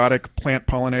symbiotic plant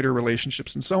pollinator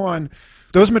relationships and so on,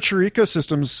 those mature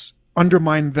ecosystems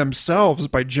undermine themselves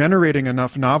by generating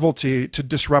enough novelty to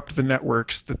disrupt the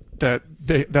networks that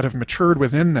have matured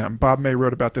within them. Bob May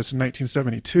wrote about this in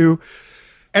 1972.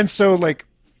 And so, like,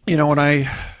 when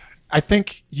I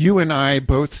think you and I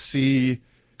both see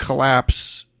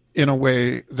collapse in a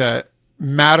way that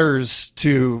matters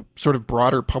to sort of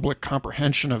broader public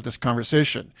comprehension of this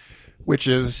conversation, which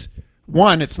is,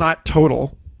 one, it's not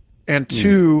total, and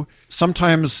two,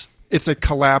 sometimes it's a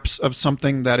collapse of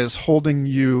something that is holding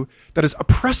you, that is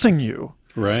oppressing you,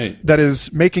 right? That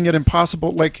is making it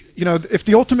impossible. Like, if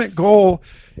the ultimate goal,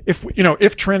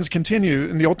 if trends continue,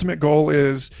 and the ultimate goal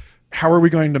is, how are we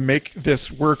going to make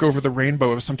this work over the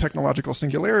rainbow of some technological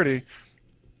singularity?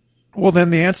 Well,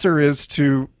 then the answer is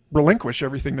to relinquish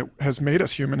everything that has made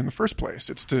us human in the first place.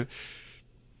 It's to,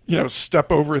 step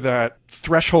over that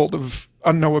threshold of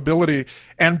unknowability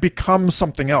and become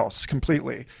something else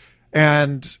completely.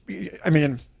 And I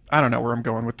mean, I don't know where I'm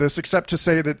going with this, except to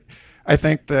say that I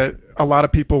think that a lot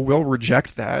of people will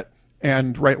reject that,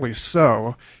 and rightly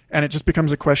so. And it just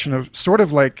becomes a question of sort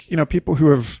of like, people who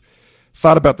have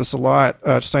thought about this a lot,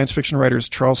 science fiction writers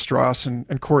Charles Stross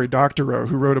and Cory Doctorow,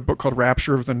 who wrote a book called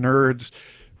Rapture of the Nerds,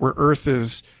 where Earth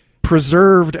is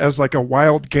preserved as like a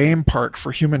wild game park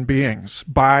for human beings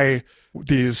by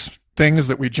these things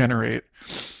that we generate.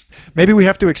 Maybe we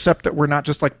have to accept that we're not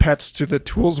just like pets to the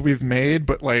tools we've made,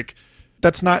 but like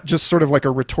that's not just sort of like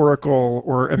a rhetorical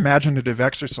or imaginative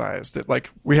exercise, that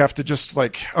like we have to just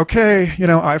like, okay,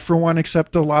 I for one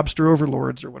accept the lobster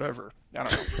overlords or whatever. I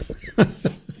don't know.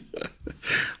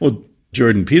 Well,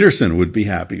 Jordan Peterson would be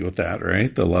happy with that,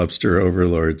 right? The lobster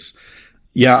overlords.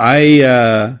 Yeah,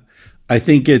 I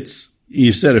think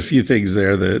you said a few things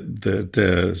there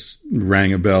that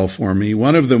rang a bell for me.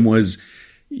 One of them was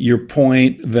your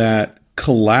point that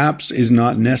collapse is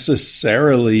not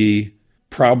necessarily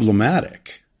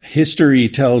problematic. History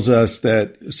tells us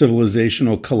that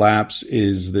civilizational collapse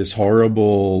is this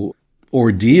horrible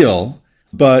ordeal,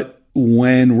 but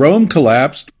when Rome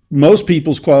collapsed, most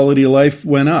people's quality of life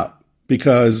went up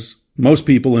because most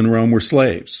people in Rome were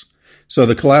slaves. So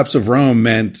the collapse of Rome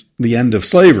meant the end of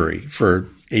slavery for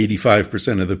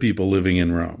 85% of the people living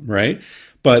in Rome, right?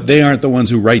 But they aren't the ones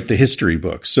who write the history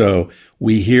books. So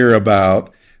we hear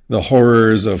about the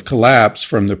horrors of collapse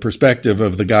from the perspective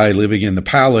of the guy living in the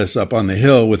palace up on the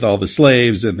hill with all the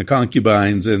slaves and the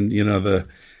concubines and, the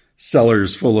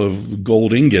cellars full of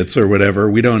gold ingots or whatever.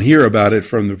 We don't hear about it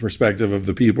from the perspective of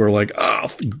the people who are like,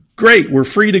 oh, great, we're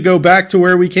free to go back to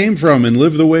where we came from and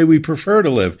live the way we prefer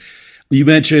to live. You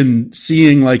mentioned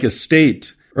Seeing Like a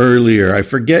State earlier. I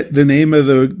forget the name of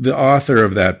the author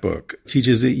of that book.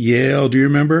 Teaches at Yale. Do you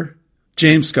remember?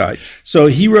 James Scott. So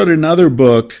he wrote another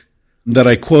book that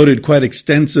I quoted quite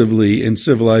extensively in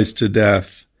Civilized to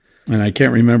Death. And I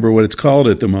can't remember what it's called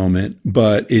at the moment,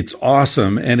 but it's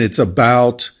awesome. And it's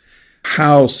about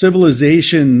how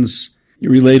civilizations,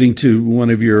 relating to one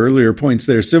of your earlier points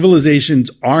there,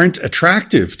 civilizations aren't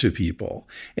attractive to people.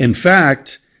 In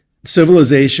fact,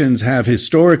 civilizations have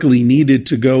historically needed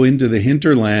to go into the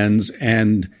hinterlands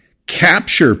and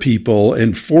capture people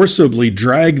and forcibly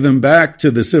drag them back to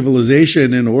the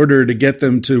civilization in order to get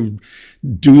them to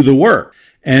do the work.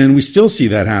 And we still see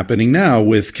that happening now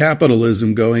with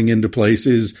capitalism going into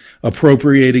places,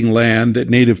 appropriating land that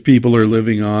native people are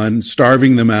living on,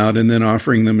 starving them out, and then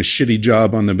offering them a shitty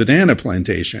job on the banana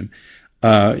plantation.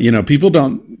 People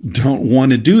don't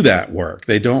want to do that work.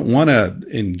 They don't want to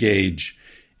engage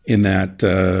in that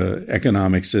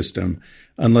economic system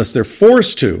unless they're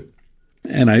forced to.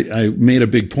 And I made a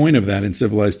big point of that in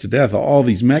Civilized to Death. All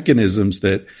these mechanisms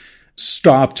that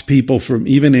stopped people from,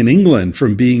 even in England,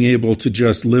 from being able to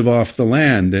just live off the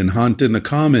land and hunt in the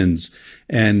commons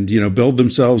and, build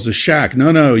themselves a shack.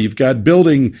 No, you've got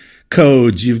building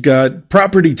codes, you've got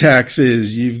property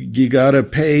taxes, you got to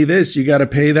pay this, you got to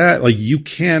pay that. Like, you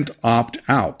can't opt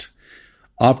out.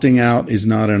 Opting out is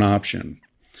not an option.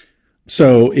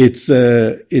 So it's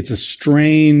a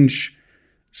strange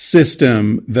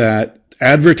system that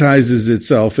advertises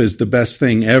itself as the best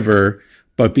thing ever,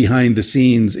 but behind the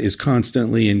scenes is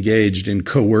constantly engaged in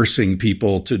coercing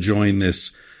people to join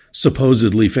this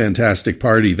supposedly fantastic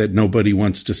party that nobody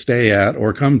wants to stay at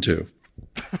or come to.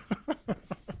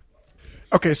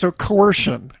 Okay, so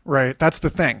coercion, right? That's the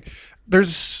thing.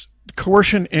 There's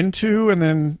coercion into, and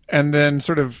then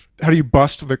sort of how do you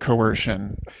bust the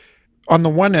coercion? On the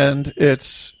one end,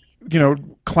 it's,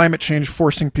 climate change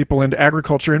forcing people into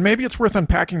agriculture, and maybe it's worth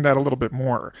unpacking that a little bit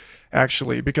more,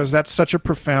 actually, because that's such a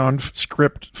profound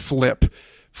script flip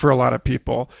for a lot of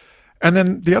people. And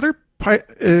then the other part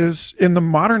is, in the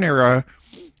modern era,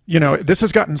 this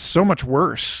has gotten so much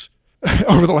worse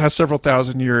over the last several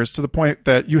thousand years, to the point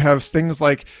that you have things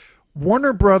like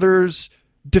Warner Brothers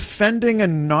defending a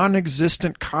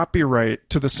non-existent copyright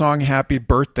to the song Happy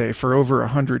Birthday for over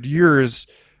 100 years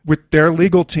with their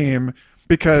legal team,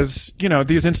 because,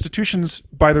 these institutions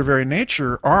by their very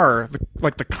nature are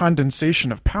the condensation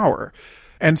of power.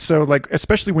 And so,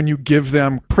 especially when you give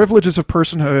them privileges of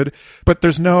personhood, but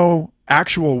there's no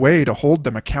actual way to hold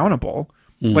them accountable.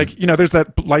 There's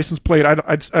that license plate.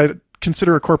 I'd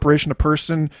consider a corporation a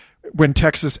person when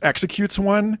Texas executes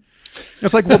one.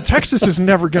 It's like, well, Texas is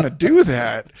never going to do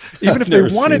that. Even if they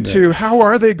wanted to, how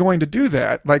are they going to do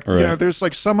that? There's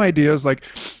some ideas,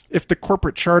 if the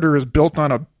corporate charter is built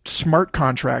on a smart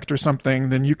contract or something,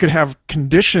 then you could have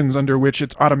conditions under which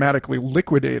it's automatically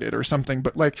liquidated or something.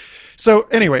 But so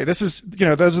anyway, this is,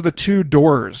 those are the two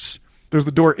doors. There's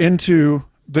the door into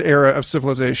the era of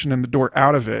civilization and the door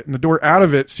out of it. And the door out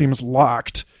of it seems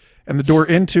locked, and the door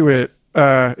into it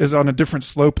is on a different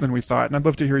slope than we thought. And I'd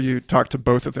love to hear you talk to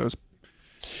both of those.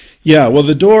 Yeah, well,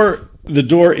 the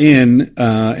door in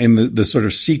and the sort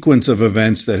of sequence of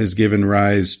events that has given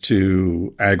rise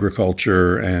to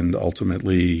agriculture and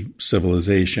ultimately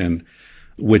civilization,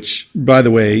 which, by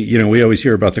the way, we always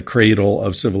hear about the cradle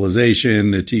of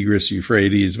civilization, the Tigris,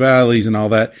 Euphrates valleys and all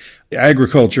that.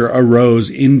 Agriculture arose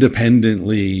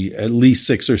independently at least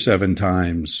 6 or 7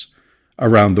 times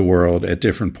around the world at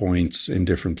different points in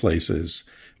different places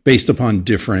based upon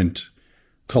different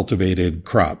cultivated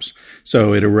crops.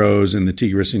 So it arose in the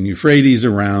Tigris and Euphrates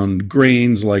around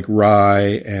grains like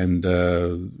rye and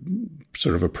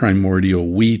sort of a primordial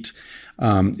wheat.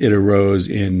 It arose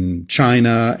in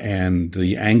China and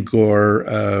the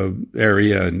Angkor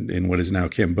area in what is now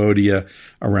Cambodia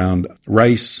around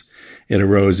rice. It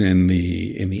arose in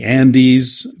the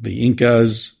Andes, the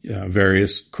Incas,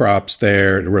 various crops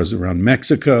there. It arose around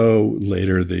Mexico,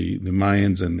 later the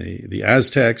Mayans and the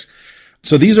Aztecs.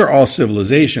 So these are all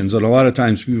civilizations. And a lot of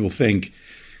times people think,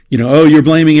 oh, you're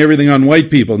blaming everything on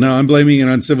white people. No, I'm blaming it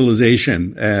on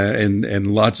civilization. And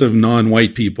lots of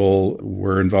non-white people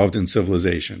were involved in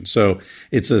civilization. So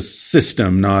it's a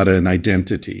system, not an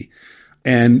identity.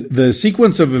 And the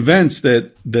sequence of events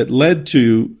that led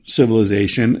to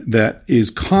civilization that is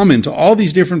common to all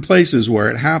these different places where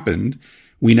it happened,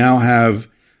 we now have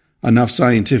enough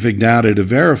scientific data to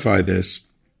verify this,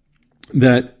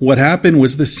 that what happened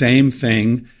was the same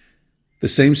thing, the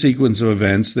same sequence of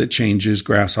events that changes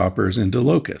grasshoppers into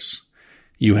locusts.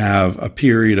 You have a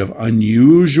period of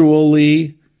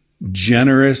unusually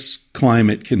generous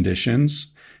climate conditions,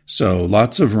 so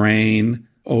lots of rain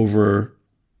over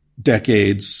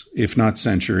decades, if not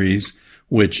centuries,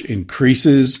 which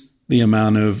increases the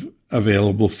amount of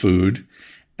available food,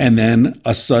 and then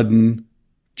a sudden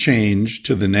change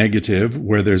to the negative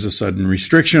where there's a sudden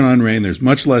restriction on rain. There's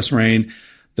much less rain.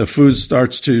 The food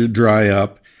starts to dry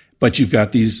up, but you've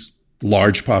got these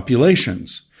large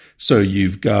populations. So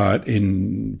you've got,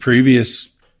 in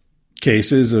previous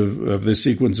cases of this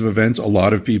sequence of events, a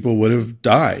lot of people would have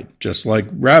died, just like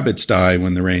rabbits die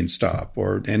when the rains stop,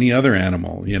 or any other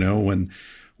animal.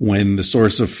 When the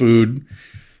source of food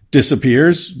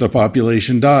disappears, the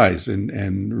population dies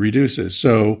and reduces.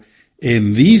 So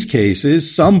in these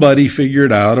cases, somebody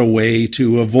figured out a way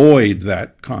to avoid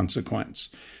that consequence.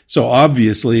 So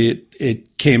obviously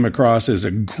it came across as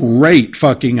a great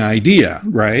fucking idea,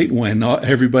 right? When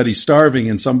everybody's starving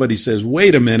and somebody says,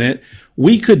 wait a minute,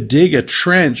 we could dig a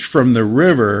trench from the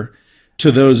river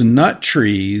to those nut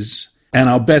trees And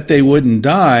I'll bet they wouldn't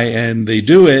die, and they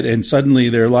do it, and suddenly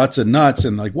there are lots of nuts,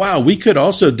 and like, wow, we could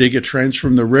also dig a trench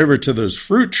from the river to those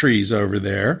fruit trees over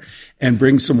there and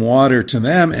bring some water to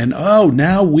them. And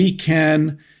now we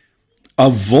can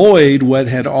avoid what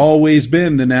had always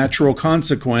been the natural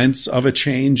consequence of a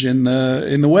change in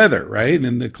the weather, right?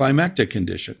 In the climatic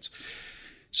conditions.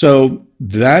 So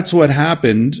that's what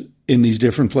happened in these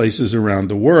different places around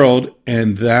the world.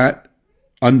 And that,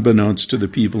 unbeknownst to the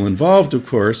people involved, of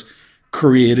course,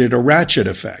 created a ratchet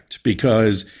effect,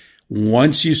 because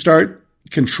once you start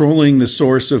controlling the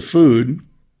source of food,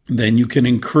 then you can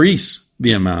increase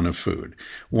the amount of food.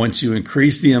 Once you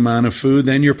increase the amount of food,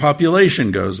 then your population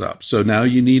goes up. So now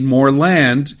you need more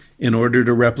land in order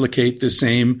to replicate the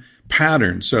same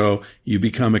pattern. So you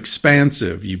become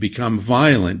expansive, you become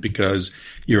violent, because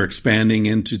you're expanding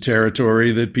into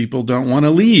territory that people don't want to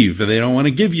leave. They don't want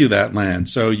to give you that land.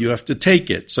 So you have to take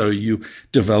it. So you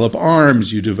develop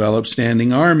arms, you develop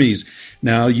standing armies.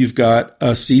 Now you've got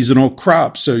a seasonal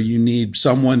crop. So you need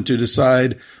someone to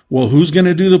decide, well, who's going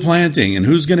to do the planting and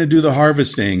who's going to do the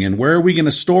harvesting, and where are we going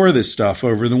to store this stuff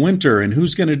over the winter, and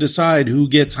who's going to decide who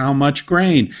gets how much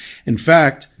grain. In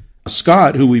fact,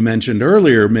 Scott, who we mentioned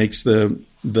earlier, makes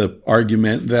the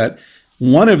argument that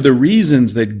one of the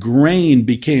reasons that grain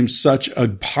became such a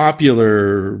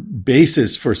popular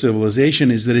basis for civilization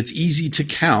is that it's easy to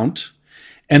count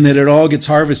and that it all gets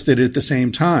harvested at the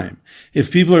same time.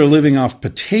 If people are living off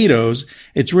potatoes,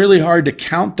 it's really hard to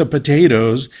count the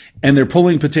potatoes, and they're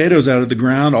pulling potatoes out of the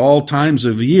ground all times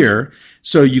of the year.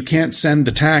 So you can't send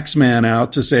the tax man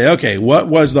out to say, okay, what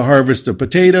was the harvest of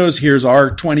potatoes? Here's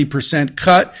our 20%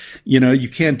 cut. You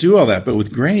can't do all that. But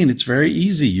with grain, it's very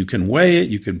easy. You can weigh it.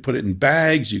 You can put it in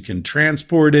bags. You can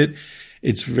transport it.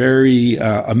 It's very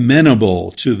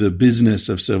amenable to the business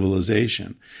of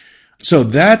civilization. So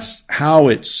that's how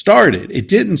it started. It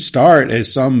didn't start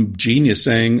as some genius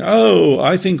saying,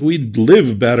 I think we'd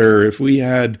live better if we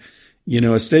had,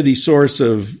 a steady source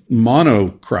of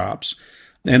monocrops.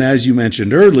 And as you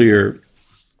mentioned earlier,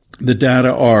 the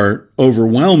data are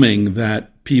overwhelming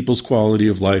that people's quality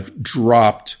of life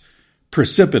dropped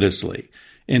precipitously.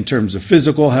 In terms of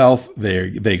physical health,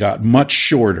 they got much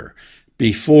shorter.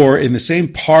 Before, in the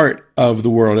same part of the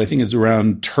world, I think it's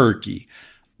around Turkey,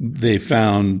 they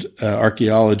found,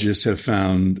 archaeologists have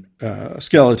found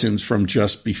skeletons from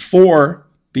just before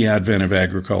the advent of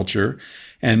agriculture.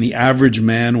 And the average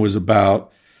man was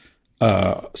about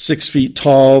 6 feet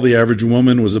tall. The average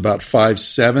woman was about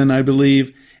 5'7", I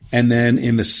believe. And then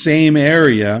in the same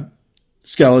area,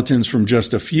 skeletons from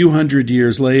just a few hundred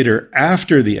years later,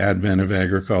 after the advent of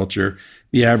agriculture,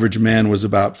 the average man was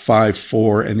about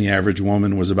 5'4", and the average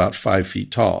woman was about 5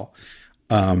 feet tall.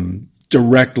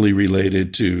 Directly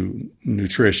related to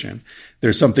nutrition.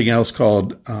 There's something else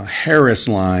called Harris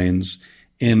lines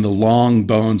in the long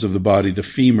bones of the body, the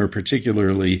femur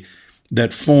particularly,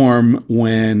 that form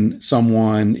when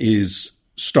someone is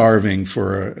starving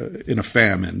in a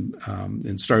famine,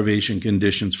 in starvation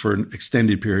conditions for an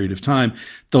extended period of time.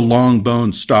 The long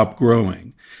bones stop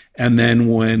growing. And then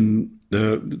when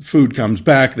the food comes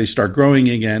back, they start growing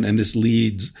again, and this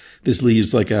leaves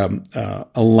like a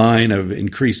line of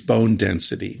increased bone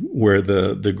density where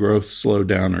the growth slowed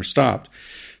down or stopped.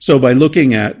 So by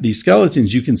looking at these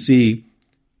skeletons, you can see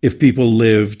if people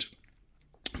lived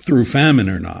through famine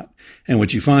or not. And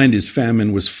what you find is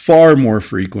famine was far more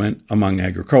frequent among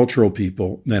agricultural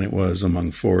people than it was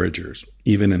among foragers,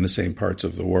 even in the same parts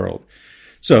of the world.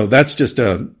 So that's just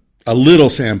a little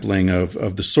sampling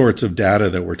of the sorts of data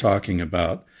that we're talking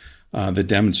about that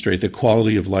demonstrate the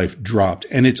quality of life dropped.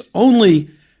 And it's only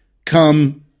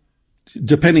come,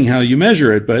 depending how you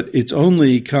measure it, but it's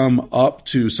only come up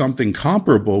to something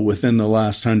comparable within the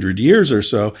last 100 years or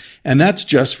so. And that's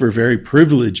just for very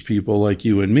privileged people like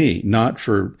you and me, not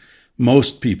for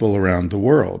most people around the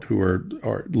world who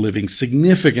are living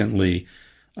significantly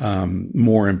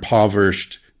more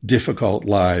impoverished, difficult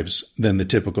lives than the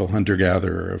typical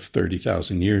hunter-gatherer of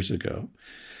 30,000 years ago.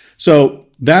 So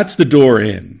that's the door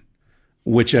in,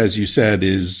 which, as you said,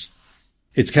 it's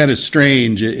kind of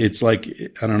strange. It's like,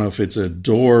 I don't know if it's a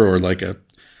door or like a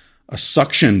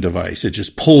suction device. It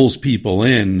just pulls people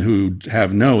in who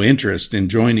have no interest in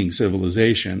joining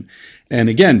civilization. And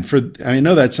again, I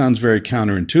know that sounds very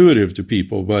counterintuitive to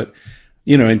people, but,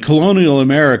 in colonial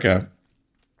America,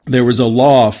 there was a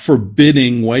law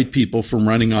forbidding white people from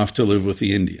running off to live with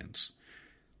the Indians,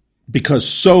 because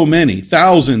so many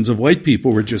thousands of white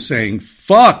people were just saying,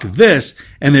 fuck this.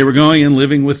 And they were going and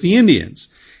living with the Indians.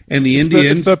 And the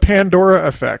Indians... It's the Pandora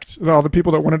effect. All the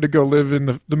people that wanted to go live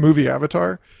in the movie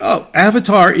Avatar. Oh,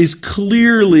 Avatar is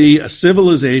clearly a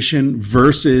civilization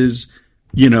versus,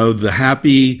 the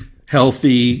happy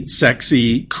healthy,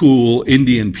 sexy, cool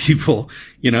Indian people,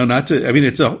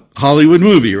 it's a Hollywood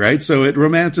movie, right? So it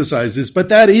romanticizes, but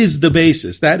that is the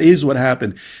basis. That is what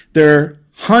happened. There are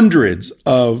hundreds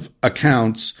of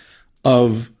accounts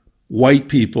of white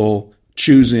people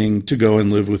choosing to go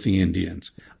and live with the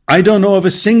Indians. I don't know of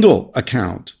a single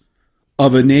account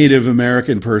of a Native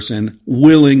American person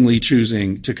willingly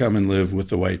choosing to come and live with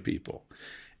the white people.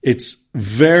 It's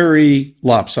very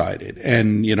lopsided.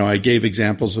 And, I gave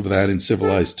examples of that in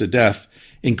Civilized to Death,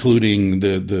 including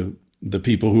the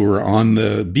people who were on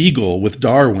the Beagle with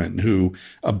Darwin, who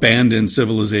abandoned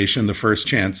civilization the first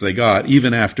chance they got,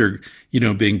 even after,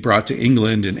 being brought to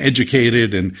England and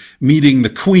educated and meeting the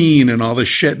Queen and all this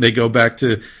shit. They go back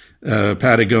to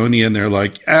Patagonia and they're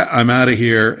like, I'm out of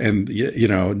here. And,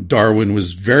 Darwin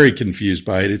was very confused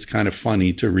by it. It's kind of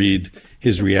funny to read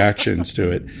his reactions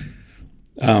to it.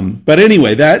 But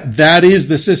anyway, that is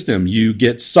the system. You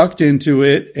get sucked into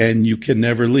it and you can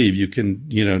never leave. You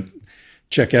can,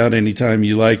 check out anytime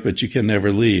you like, but you can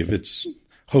never leave. It's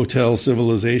hotel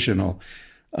civilizational.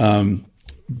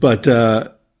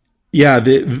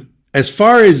 As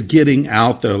far as getting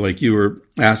out though, like you were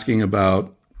asking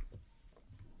about,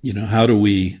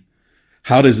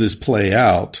 how does this play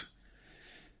out?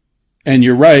 And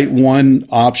you're right. One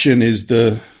option is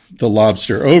the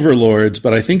lobster overlords,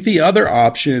 but I think the other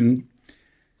option,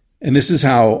 and this is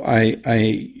how I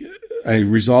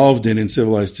resolved it in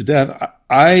Civilized to Death.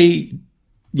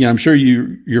 I'm sure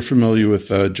you're familiar with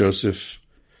Joseph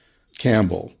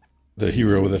Campbell, the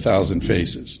hero with 1,000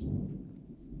 faces.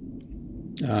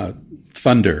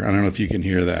 Thunder. I don't know if you can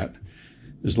hear that.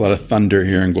 There's a lot of thunder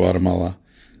here in Guatemala.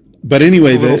 But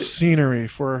anyway, a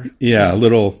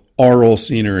little oral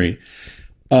scenery.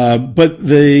 But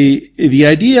the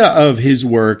idea of his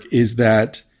work is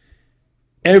that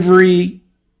every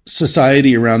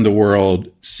society around the world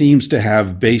seems to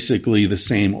have basically the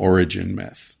same origin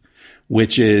myth,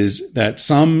 which is that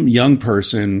some young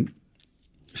person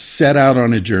set out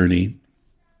on a journey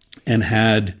and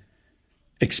had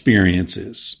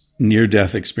experiences,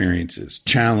 near-death experiences,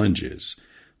 challenges,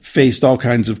 faced all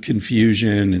kinds of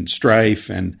confusion and strife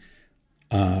and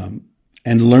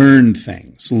learned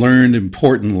things, learned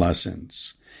important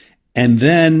lessons, and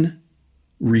then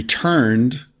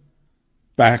returned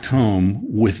back home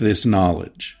with this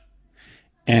knowledge.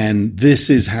 And this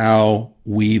is how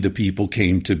we, the people,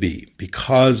 came to be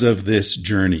because of this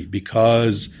journey,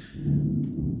 because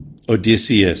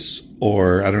Odysseus,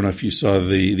 or I don't know if you saw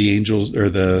the angels or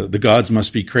the gods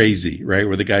must be crazy, right?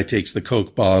 Where the guy takes the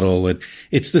Coke bottle, and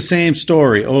it's the same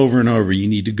story over and over. You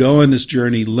need to go on this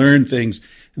journey, learn things,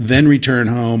 then return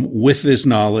home with this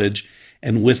knowledge.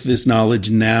 And with this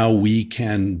knowledge, now we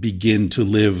can begin to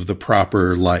live the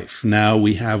proper life. Now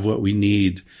we have what we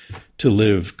need to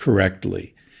live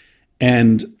correctly.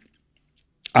 And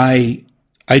I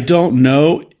don't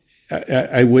know.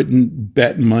 I wouldn't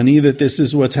bet money that this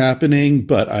is what's happening,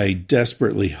 but I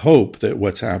desperately hope that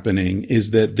what's happening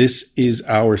is that this is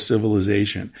our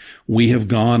civilization. We have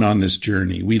gone on this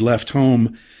journey. We left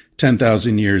home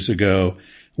 10,000 years ago.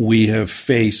 We have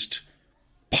faced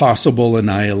possible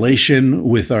annihilation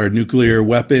with our nuclear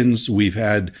weapons. We've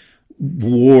had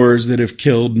wars that have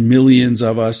killed millions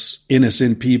of us,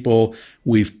 innocent people.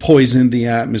 We've poisoned the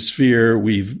atmosphere.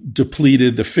 We've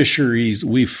depleted the fisheries.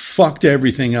 We've fucked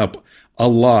everything up a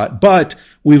lot. But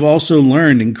we've also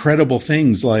learned incredible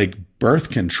things like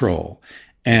birth control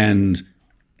and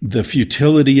the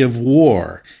futility of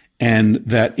war, and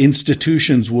that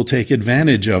institutions will take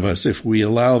advantage of us if we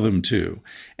allow them to,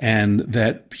 and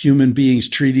that human beings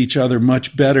treat each other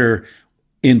much better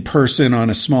in person on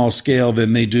a small scale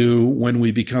than they do when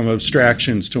we become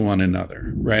abstractions to one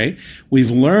another, right?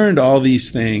 We've learned all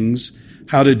these things,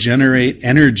 how to generate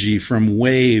energy from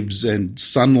waves and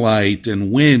sunlight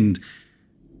and wind.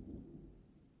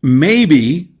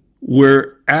 Maybe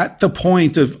we're at the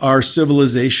point of our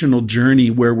civilizational journey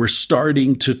where we're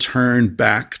starting to turn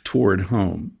back toward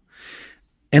home.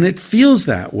 And it feels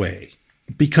that way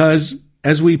because,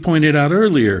 as we pointed out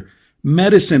earlier,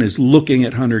 medicine is looking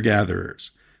at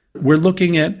hunter-gatherers. We're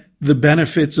looking at the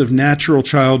benefits of natural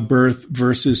childbirth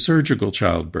versus surgical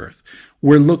childbirth.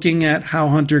 We're looking at how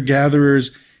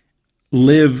hunter-gatherers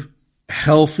live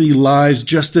healthy lives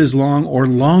just as long or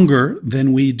longer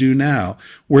than we do now.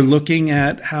 We're looking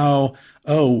at how,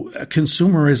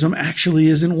 consumerism actually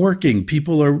isn't working.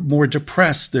 People are more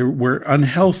depressed. We're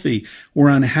unhealthy. We're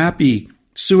unhappy.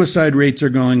 Suicide rates are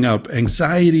going up.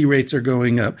 Anxiety rates are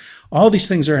going up. All these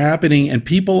things are happening, and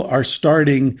people are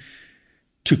starting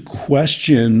to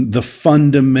question the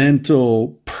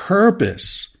fundamental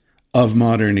purpose of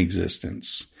modern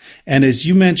existence. And as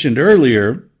you mentioned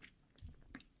earlier,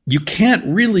 you can't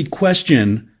really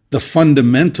question the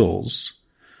fundamentals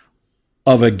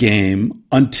of a game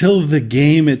until the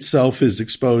game itself is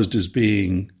exposed as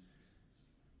being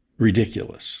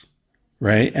ridiculous,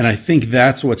 right? And I think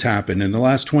that's what's happened in the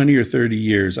last 20 or 30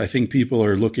 years. I think people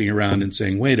are looking around and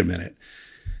saying, wait a minute,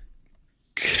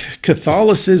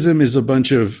 Catholicism is a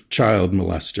bunch of child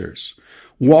molesters.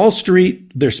 Wall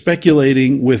Street, they're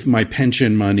speculating with my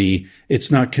pension money.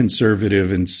 It's not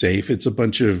conservative and safe. It's a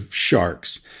bunch of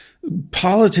sharks.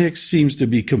 Politics seems to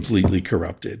be completely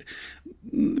corrupted.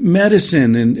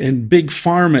 Medicine and big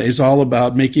pharma is all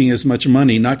about making as much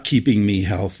money, not keeping me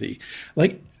healthy.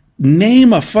 Like,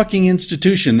 name a fucking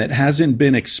institution that hasn't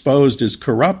been exposed as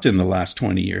corrupt in the last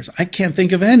 20 years. I can't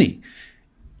think of any.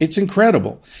 It's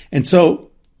incredible. And so,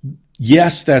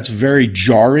 yes, that's very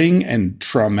jarring and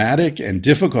traumatic and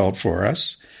difficult for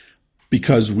us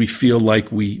because we feel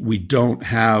like we don't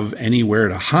have anywhere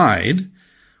to hide.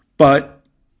 But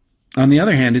on the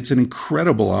other hand, it's an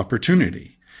incredible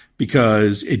opportunity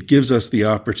because it gives us the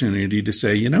opportunity to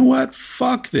say, you know what?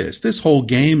 Fuck this. This whole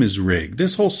game is rigged.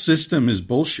 This whole system is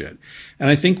bullshit. And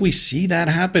I think we see that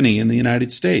happening in the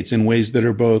United States in ways that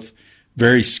are both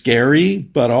very scary,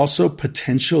 but also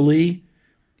potentially,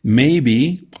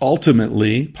 maybe,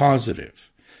 ultimately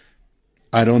positive.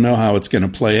 I don't know how it's going to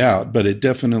play out, but it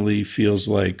definitely feels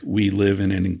like we live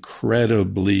in an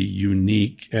incredibly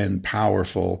unique and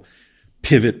powerful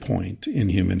pivot point in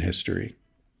human history.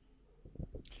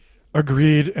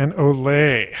 Agreed and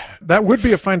Olay. That would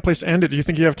be a fine place to end it. Do you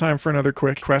think you have time for another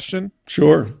quick question?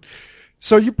 Sure.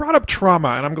 So you brought up trauma,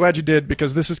 and I'm glad you did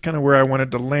because this is kind of where I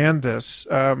wanted to land this.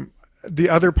 The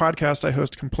other podcast I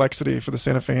host, Complexity, for the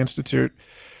Santa Fe Institute,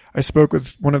 I spoke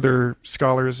with one of their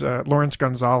scholars, Lawrence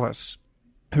Gonzalez,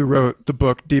 who wrote the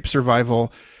book Deep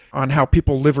Survival on how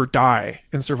people live or die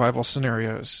in survival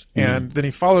scenarios. And then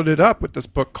he followed it up with this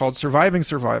book called Surviving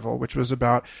Survival, which was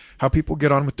about how people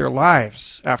get on with their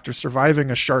lives after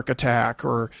surviving a shark attack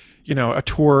or, you know, a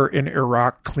tour in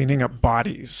Iraq cleaning up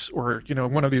bodies or, you know,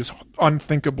 one of these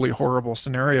unthinkably horrible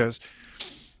scenarios,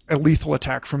 a lethal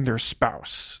attack from their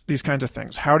spouse, these kinds of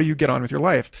things. How do you get on with your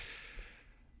life?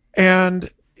 And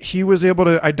he was able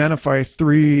to identify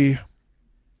 3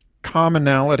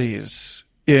 commonalities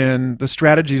in the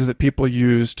strategies that people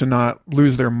use to not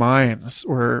lose their minds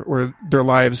or their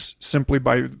lives simply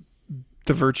by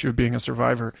the virtue of being a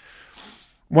survivor.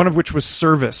 One of which was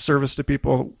service to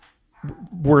people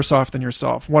worse off than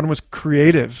yourself. One was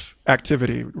creative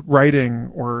activity,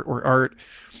 writing or art.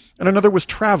 And another was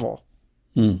travel.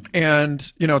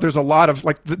 And, you know, there's a lot of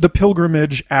like the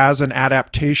pilgrimage as an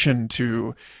adaptation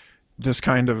to this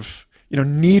kind of, you know,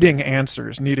 needing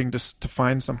answers, needing to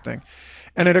find something.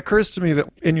 And it occurs to me that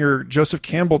in your Joseph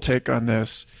Campbell take on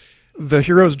this, the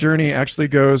hero's journey actually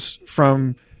goes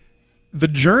from the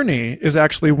journey is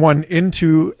actually one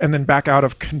into and then back out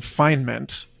of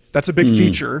confinement. That's a big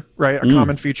feature, right? A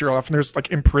common feature. Often there's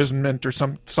like imprisonment or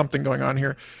something going on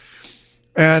here.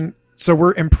 And so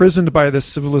we're imprisoned by this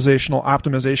civilizational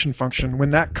optimization function.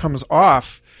 When that comes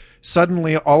off,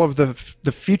 suddenly all of the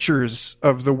features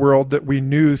of the world that we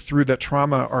knew through that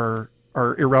trauma are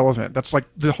irrelevant. That's like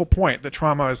the whole point. The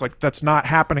trauma is like, that's not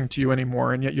happening to you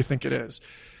anymore, and yet you think it is.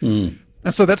 And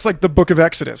so that's like the book of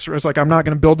Exodus, where it's like, I'm not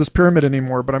going to build this pyramid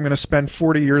anymore, but I'm going to spend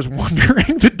 40 years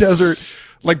wandering the desert,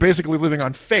 like basically living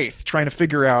on faith, trying to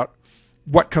figure out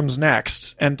what comes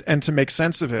next and to make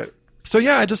sense of it. So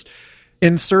yeah, I just,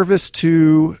 in service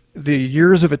to the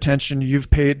years of attention you've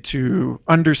paid to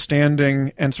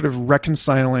understanding and sort of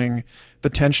reconciling the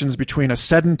tensions between a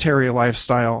sedentary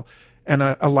lifestyle and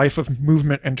a life of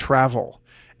movement and travel,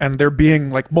 and there being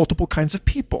like multiple kinds of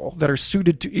people that are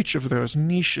suited to each of those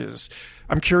niches.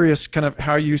 I'm curious kind of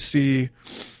how you see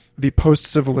the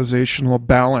post-civilizational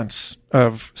balance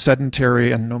of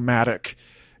sedentary and nomadic,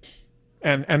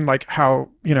 and like how,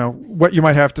 you know, what you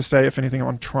might have to say, if anything,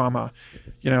 on trauma.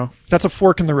 You know, that's a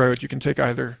fork in the road. You can take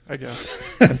either, I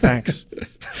guess. And thanks.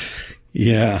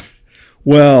 Yeah.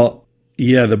 Well,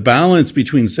 yeah, the balance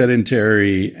between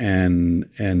sedentary and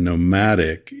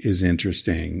nomadic is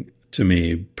interesting to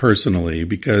me personally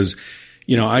because,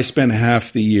 you know, I spent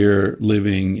half the year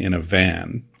living in a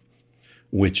van,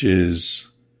 which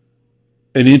is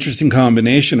an interesting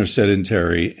combination of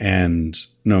sedentary and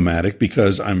nomadic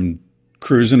because I'm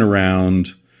cruising around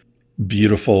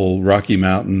beautiful Rocky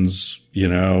Mountains, you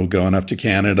know, going up to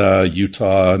Canada,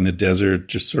 Utah, in the desert,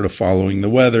 just sort of following the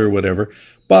weather, whatever.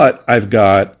 But I've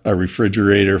got a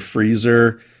refrigerator,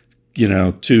 freezer, you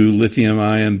know, 2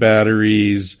 lithium-ion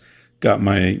batteries, got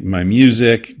my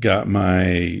music, got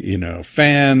my, you know,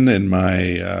 fan and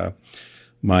my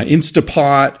my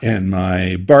Instapot and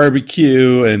my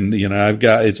barbecue, and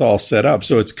it's all set up.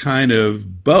 So it's kind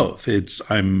of both.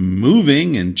 I'm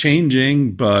moving and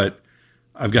changing, but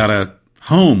I've got a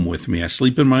home with me. I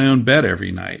sleep in my own bed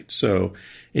every night. So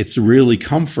it's really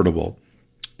comfortable.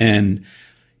 And,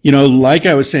 like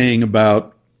I was saying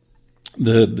about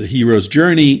the hero's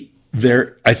journey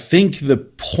there, I think the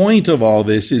point of all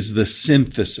this is the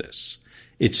synthesis.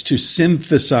 It's to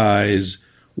synthesize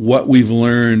what we've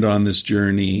learned on this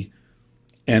journey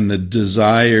and the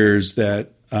desires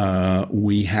that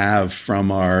we have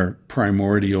from our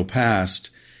primordial past,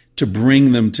 to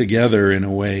bring them together in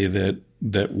a way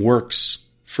that works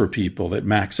for people, that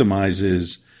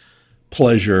maximizes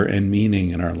pleasure and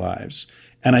meaning in our lives.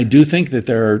 And I do think that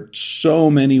there are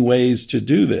so many ways to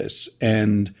do this.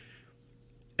 And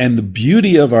the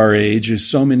beauty of our age is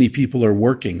so many people are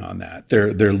working on that.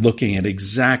 They're looking at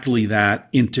exactly that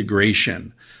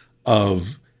integration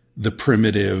of the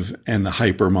primitive and the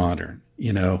hypermodern.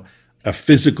 A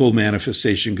physical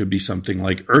manifestation could be something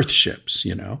like earthships,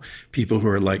 people who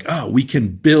are like, oh, we can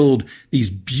build these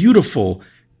beautiful,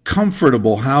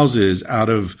 comfortable houses out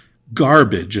of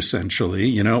garbage,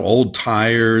 essentially, old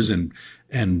tires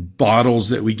and bottles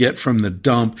that we get from the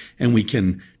dump, and we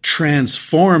can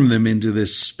transform them into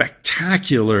this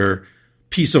spectacular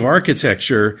piece of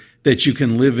architecture that you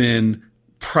can live in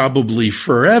probably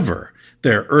forever.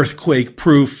 They're earthquake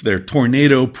proof, they're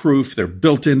tornado proof, they're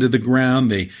built into the ground,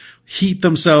 they heat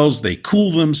themselves, they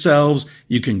cool themselves,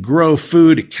 you can grow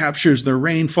food, it captures the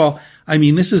rainfall. I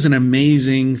mean, this is an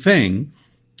amazing thing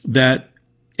that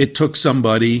it took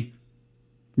somebody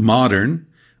modern,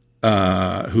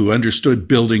 who understood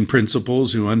building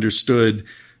principles, who understood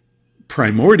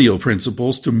primordial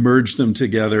principles, to merge them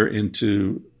together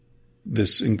into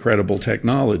this incredible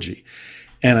technology.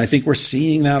 And I think we're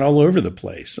seeing that all over the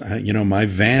place. My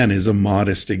van is a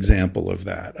modest example of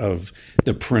that, of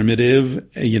the primitive.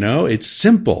 It's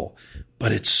simple,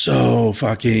 but it's so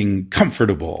fucking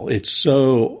comfortable. It's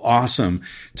so awesome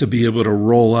to be able to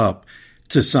roll up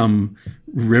to some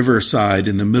riverside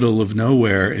in the middle of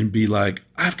nowhere and be like,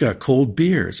 I've got cold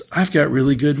beers. I've got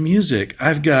really good music.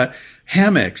 I've got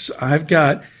hammocks. I've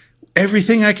got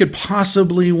everything I could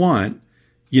possibly want.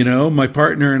 My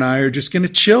partner and I are just going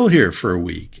to chill here for a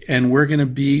week, and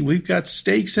we've got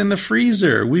steaks in the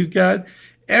freezer. We've got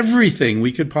everything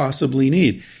we could possibly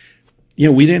need.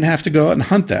 We didn't have to go out and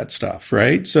hunt that stuff,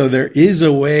 right? So there is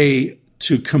a way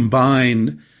to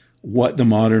combine what the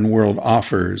modern world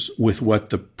offers with what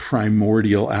the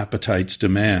primordial appetites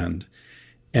demand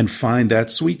and find that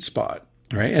sweet spot,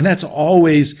 right? And that's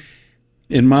always,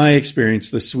 in my experience,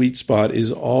 the sweet spot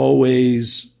is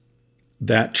always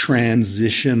that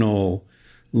transitional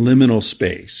liminal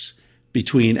space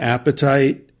between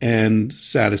appetite and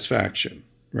satisfaction,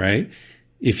 right?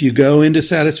 If you go into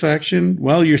satisfaction,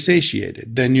 well, you're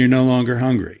satiated. Then you're no longer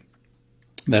hungry.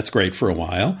 That's great for a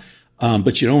while.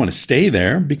 But you don't want to stay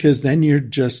there, because then you're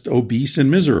just obese and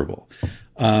miserable.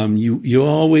 You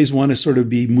always want to sort of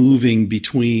be moving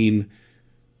between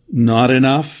not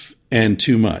enough and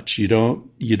too much. You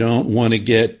don't want to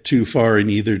get too far in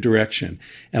either direction.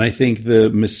 And I think the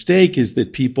mistake is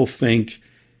that people think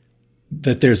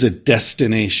that there's a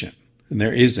destination, and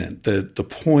there isn't. The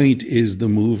point is the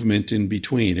movement in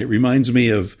between. It reminds me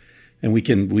of, and we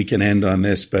can end on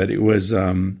this, but it was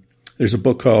there's a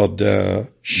book called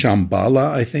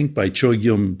Shambhala, I think, by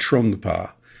Chogyam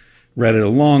Trungpa. Read it a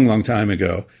long, long time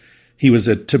ago. He was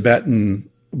a Tibetan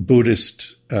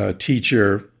Buddhist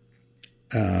teacher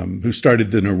who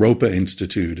started the Naropa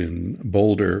Institute in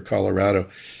Boulder, Colorado.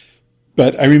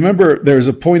 But I remember there's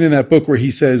a point in that book where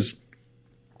he says,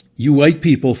 you white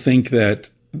people think that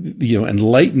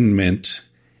enlightenment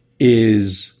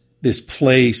is this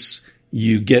place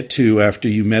you get to after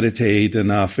you meditate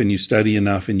enough and you study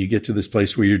enough, and you get to this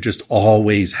place where you're just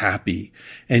always happy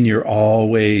and you're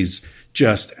always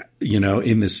just,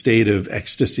 in the state of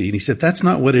ecstasy. And he said, that's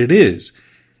not what it is.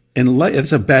 And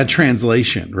it's a bad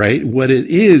translation, right? What it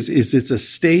is it's a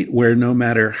state where no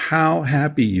matter how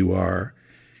happy you are,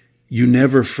 you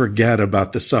never forget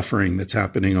about the suffering that's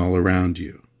happening all around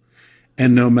you.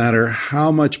 And no matter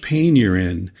how much pain you're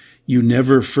in, you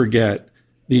never forget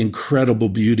the incredible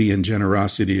beauty and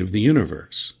generosity of the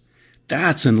universe.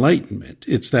 That's enlightenment.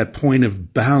 It's that point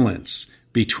of balance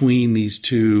between these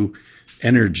two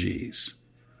energies.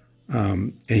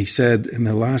 And he said, and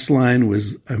the last line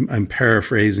was, I'm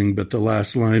paraphrasing, but the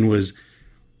last line was,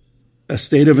 a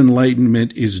state of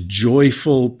enlightenment is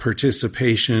joyful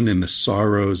participation in the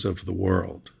sorrows of the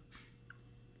world.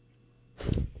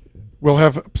 We'll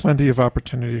have plenty of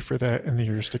opportunity for that in the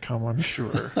years to come, I'm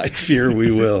sure. I fear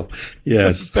we will.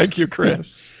 Yes. Thank you,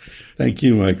 Chris. Thank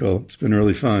you, Michael. It's been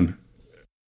really fun.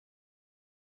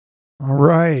 All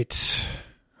right.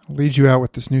 I'll lead you out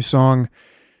with this new song,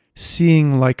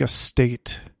 Seeing Like a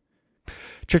State.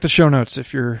 Check the show notes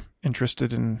if you're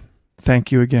interested, and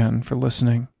thank you again for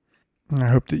listening. I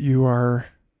hope that you are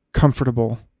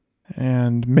comfortable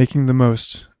and making the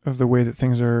most of the way that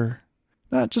things are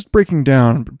not just breaking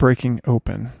down, but breaking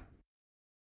open.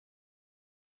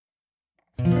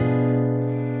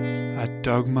 I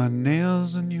dug my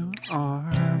nails in your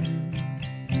arm.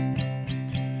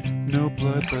 No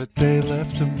blood, but they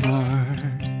left a mark.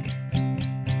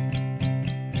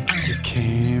 You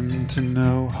came to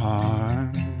no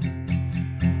harm,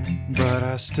 but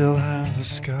I still have the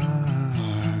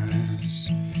scars.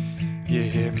 You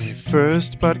hit me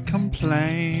first, but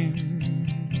complained,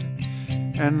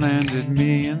 and landed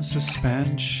me in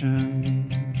suspension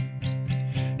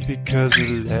because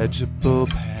illegible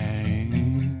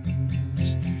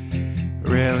pains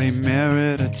really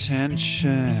merit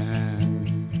attention.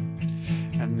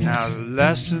 And now the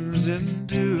lessons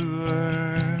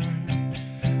endure,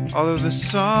 although the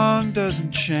song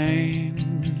doesn't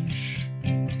change.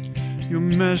 You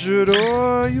measured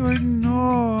or you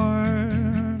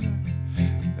ignored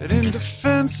an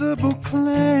indefensible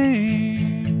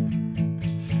claim,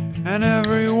 and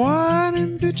everyone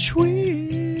in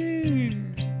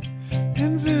between,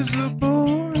 invisible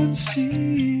or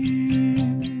unseen.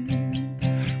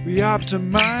 We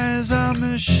optimize our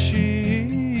machines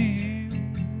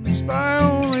by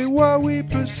only what we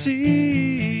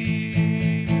perceive.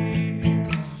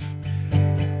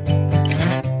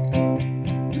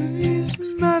 These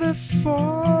metaphors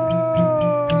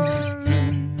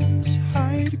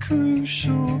hide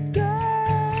crucial depth,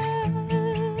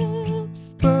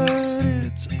 but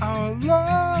it's our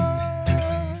lot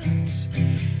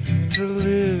to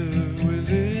live with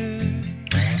it.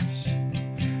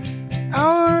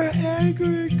 Our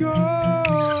egregores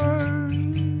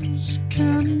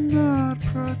cannot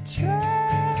protect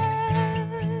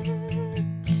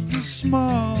the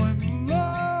small and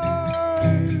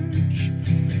large.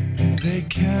 They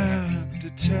can't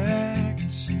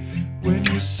detect when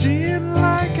you see it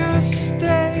like a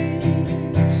state.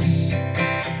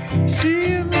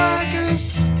 See it like a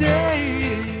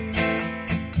state.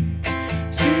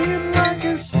 See it like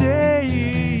a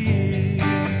state.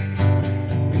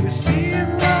 You see it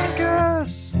like a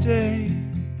state.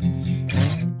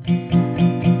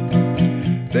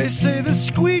 They say the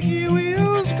squeaky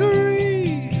wheel's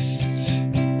greased.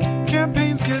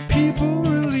 Campaigns get people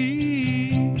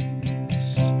released.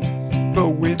 But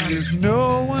when there's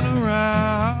no one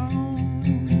around,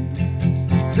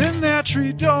 then that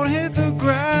tree don't hit the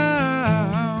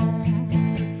ground.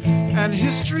 And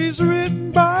history's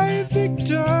written by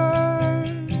victors,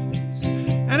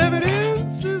 and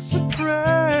evidence is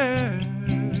suppressed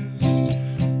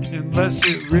unless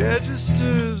it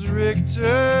registers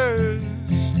Richter's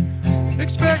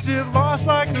expected loss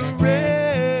like the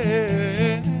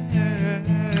rest.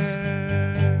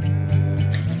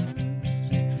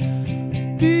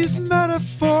 These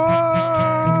metaphors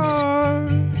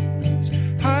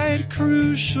hide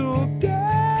crucial depth,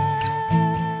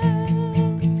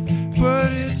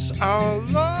 but it's our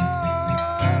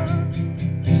lot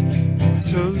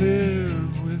to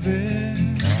live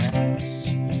within.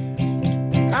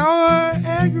 Our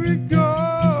egregores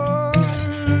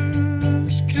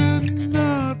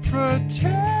cannot protect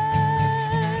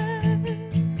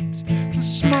the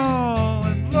small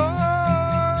and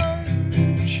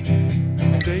large.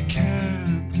 They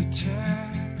can't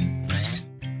detect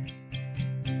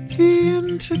the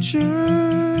integers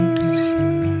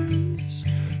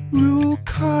rule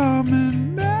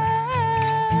common math,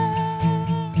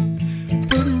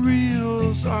 but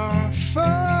reals are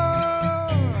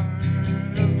far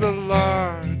the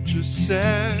larger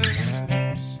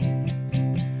sense.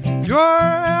 Your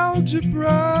algebra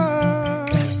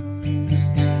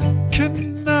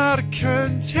cannot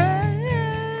contain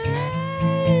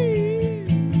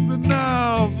the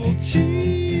novelty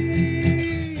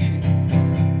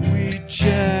we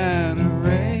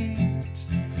generate,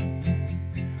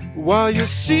 while you're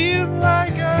seeing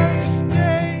like a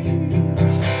state,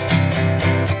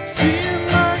 seeing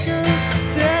like a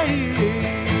state,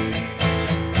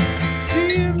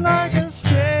 seeing like a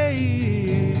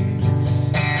state,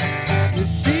 you're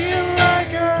seeing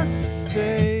like a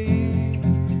state.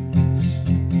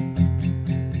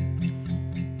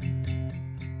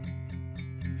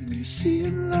 And you see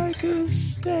it like a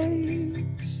state,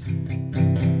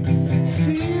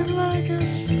 see it like a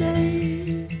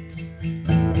state,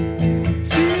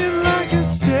 see it like